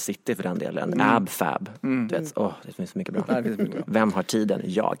Sex and the City för den delen. Ab Fab. Du vet, det finns mycket bra. Vem har tiden?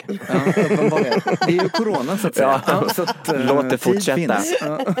 Jag. Ja, det är ju corona så att säga. Så att, låt det fortsätta.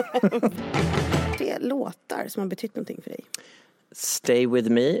 3 låtar som har betytt någonting för dig. Stay With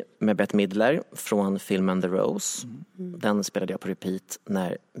Me med Bette Midler från filmen The Rose. Den spelade jag på repeat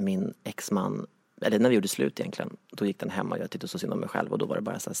när min exman, eller när vi gjorde slut egentligen. Då gick den hem och jag tyckte så synd om mig själv. Och då var det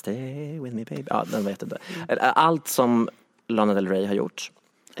bara så här, stay with me baby. Ja, den var jättebra. Allt som Lana Del Rey har gjort.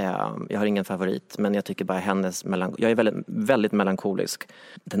 Jag har ingen favorit. Men jag tycker bara hennes jag är väldigt, väldigt melankolisk.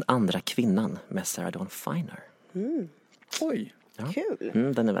 Den andra kvinnan med Sarah Dawn Finer. Oj, kul. Den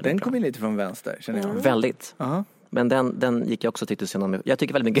är väldigt bra. Den kom in lite från vänster, känner jag. Väldigt. Men den gick jag också tyckte synd om mig. Jag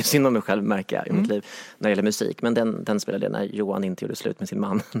tycker väldigt mycket synd om mig själv, märker jag i mitt liv när det gäller musik. Men den spelade när Johan inte gjorde slut med sin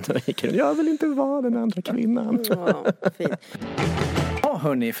man. Då gick jag vill inte vara den andra kvinnan. Fint. Ja,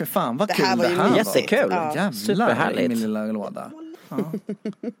 hörni, för fan vad kul det här var. Jättekul. Ja. Superhärligt. I min lilla låda.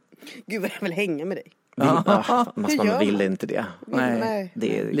 Gud, jag vill hänga med dig. Man vill inte det. Nej.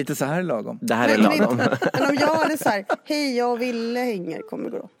 Det är lite så här lagom. Det här är lagom. Men om jag hade så här, hej, jag ville hänga, kommer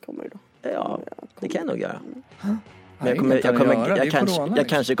det då? Ja, det kan jag nog göra. Jag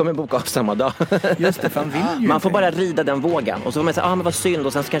kanske kommer boka av samma dag. Just det, för man får bara rida den vågen. Och så får man säga, men vad synd.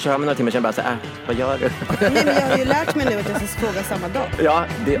 Och sen så kanske jag har några timmar sen bara säga, vad gör du? Nej, men jag har ju lärt mig nu att jag ska fråga samma dag. Ja,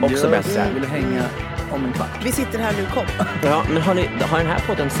 det är också bäst. Jag vill hänga om en kvart. Vi sitter här nu, kom. Ja, men har den här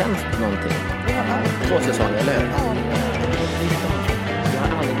podden sänds någonting? 2 säsonger, eller hur? Ja. Jag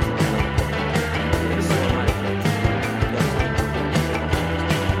har aldrig lyssnat på den. Det är så märkligt.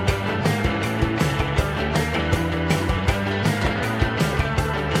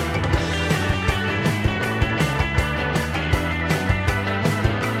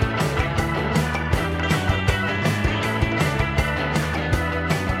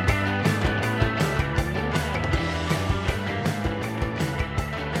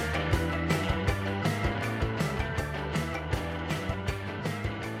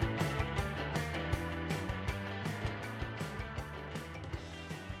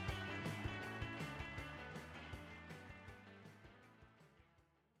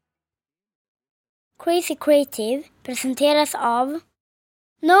 Crazy Creative presenteras av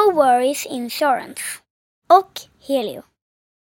No Worries Insurance och Helio.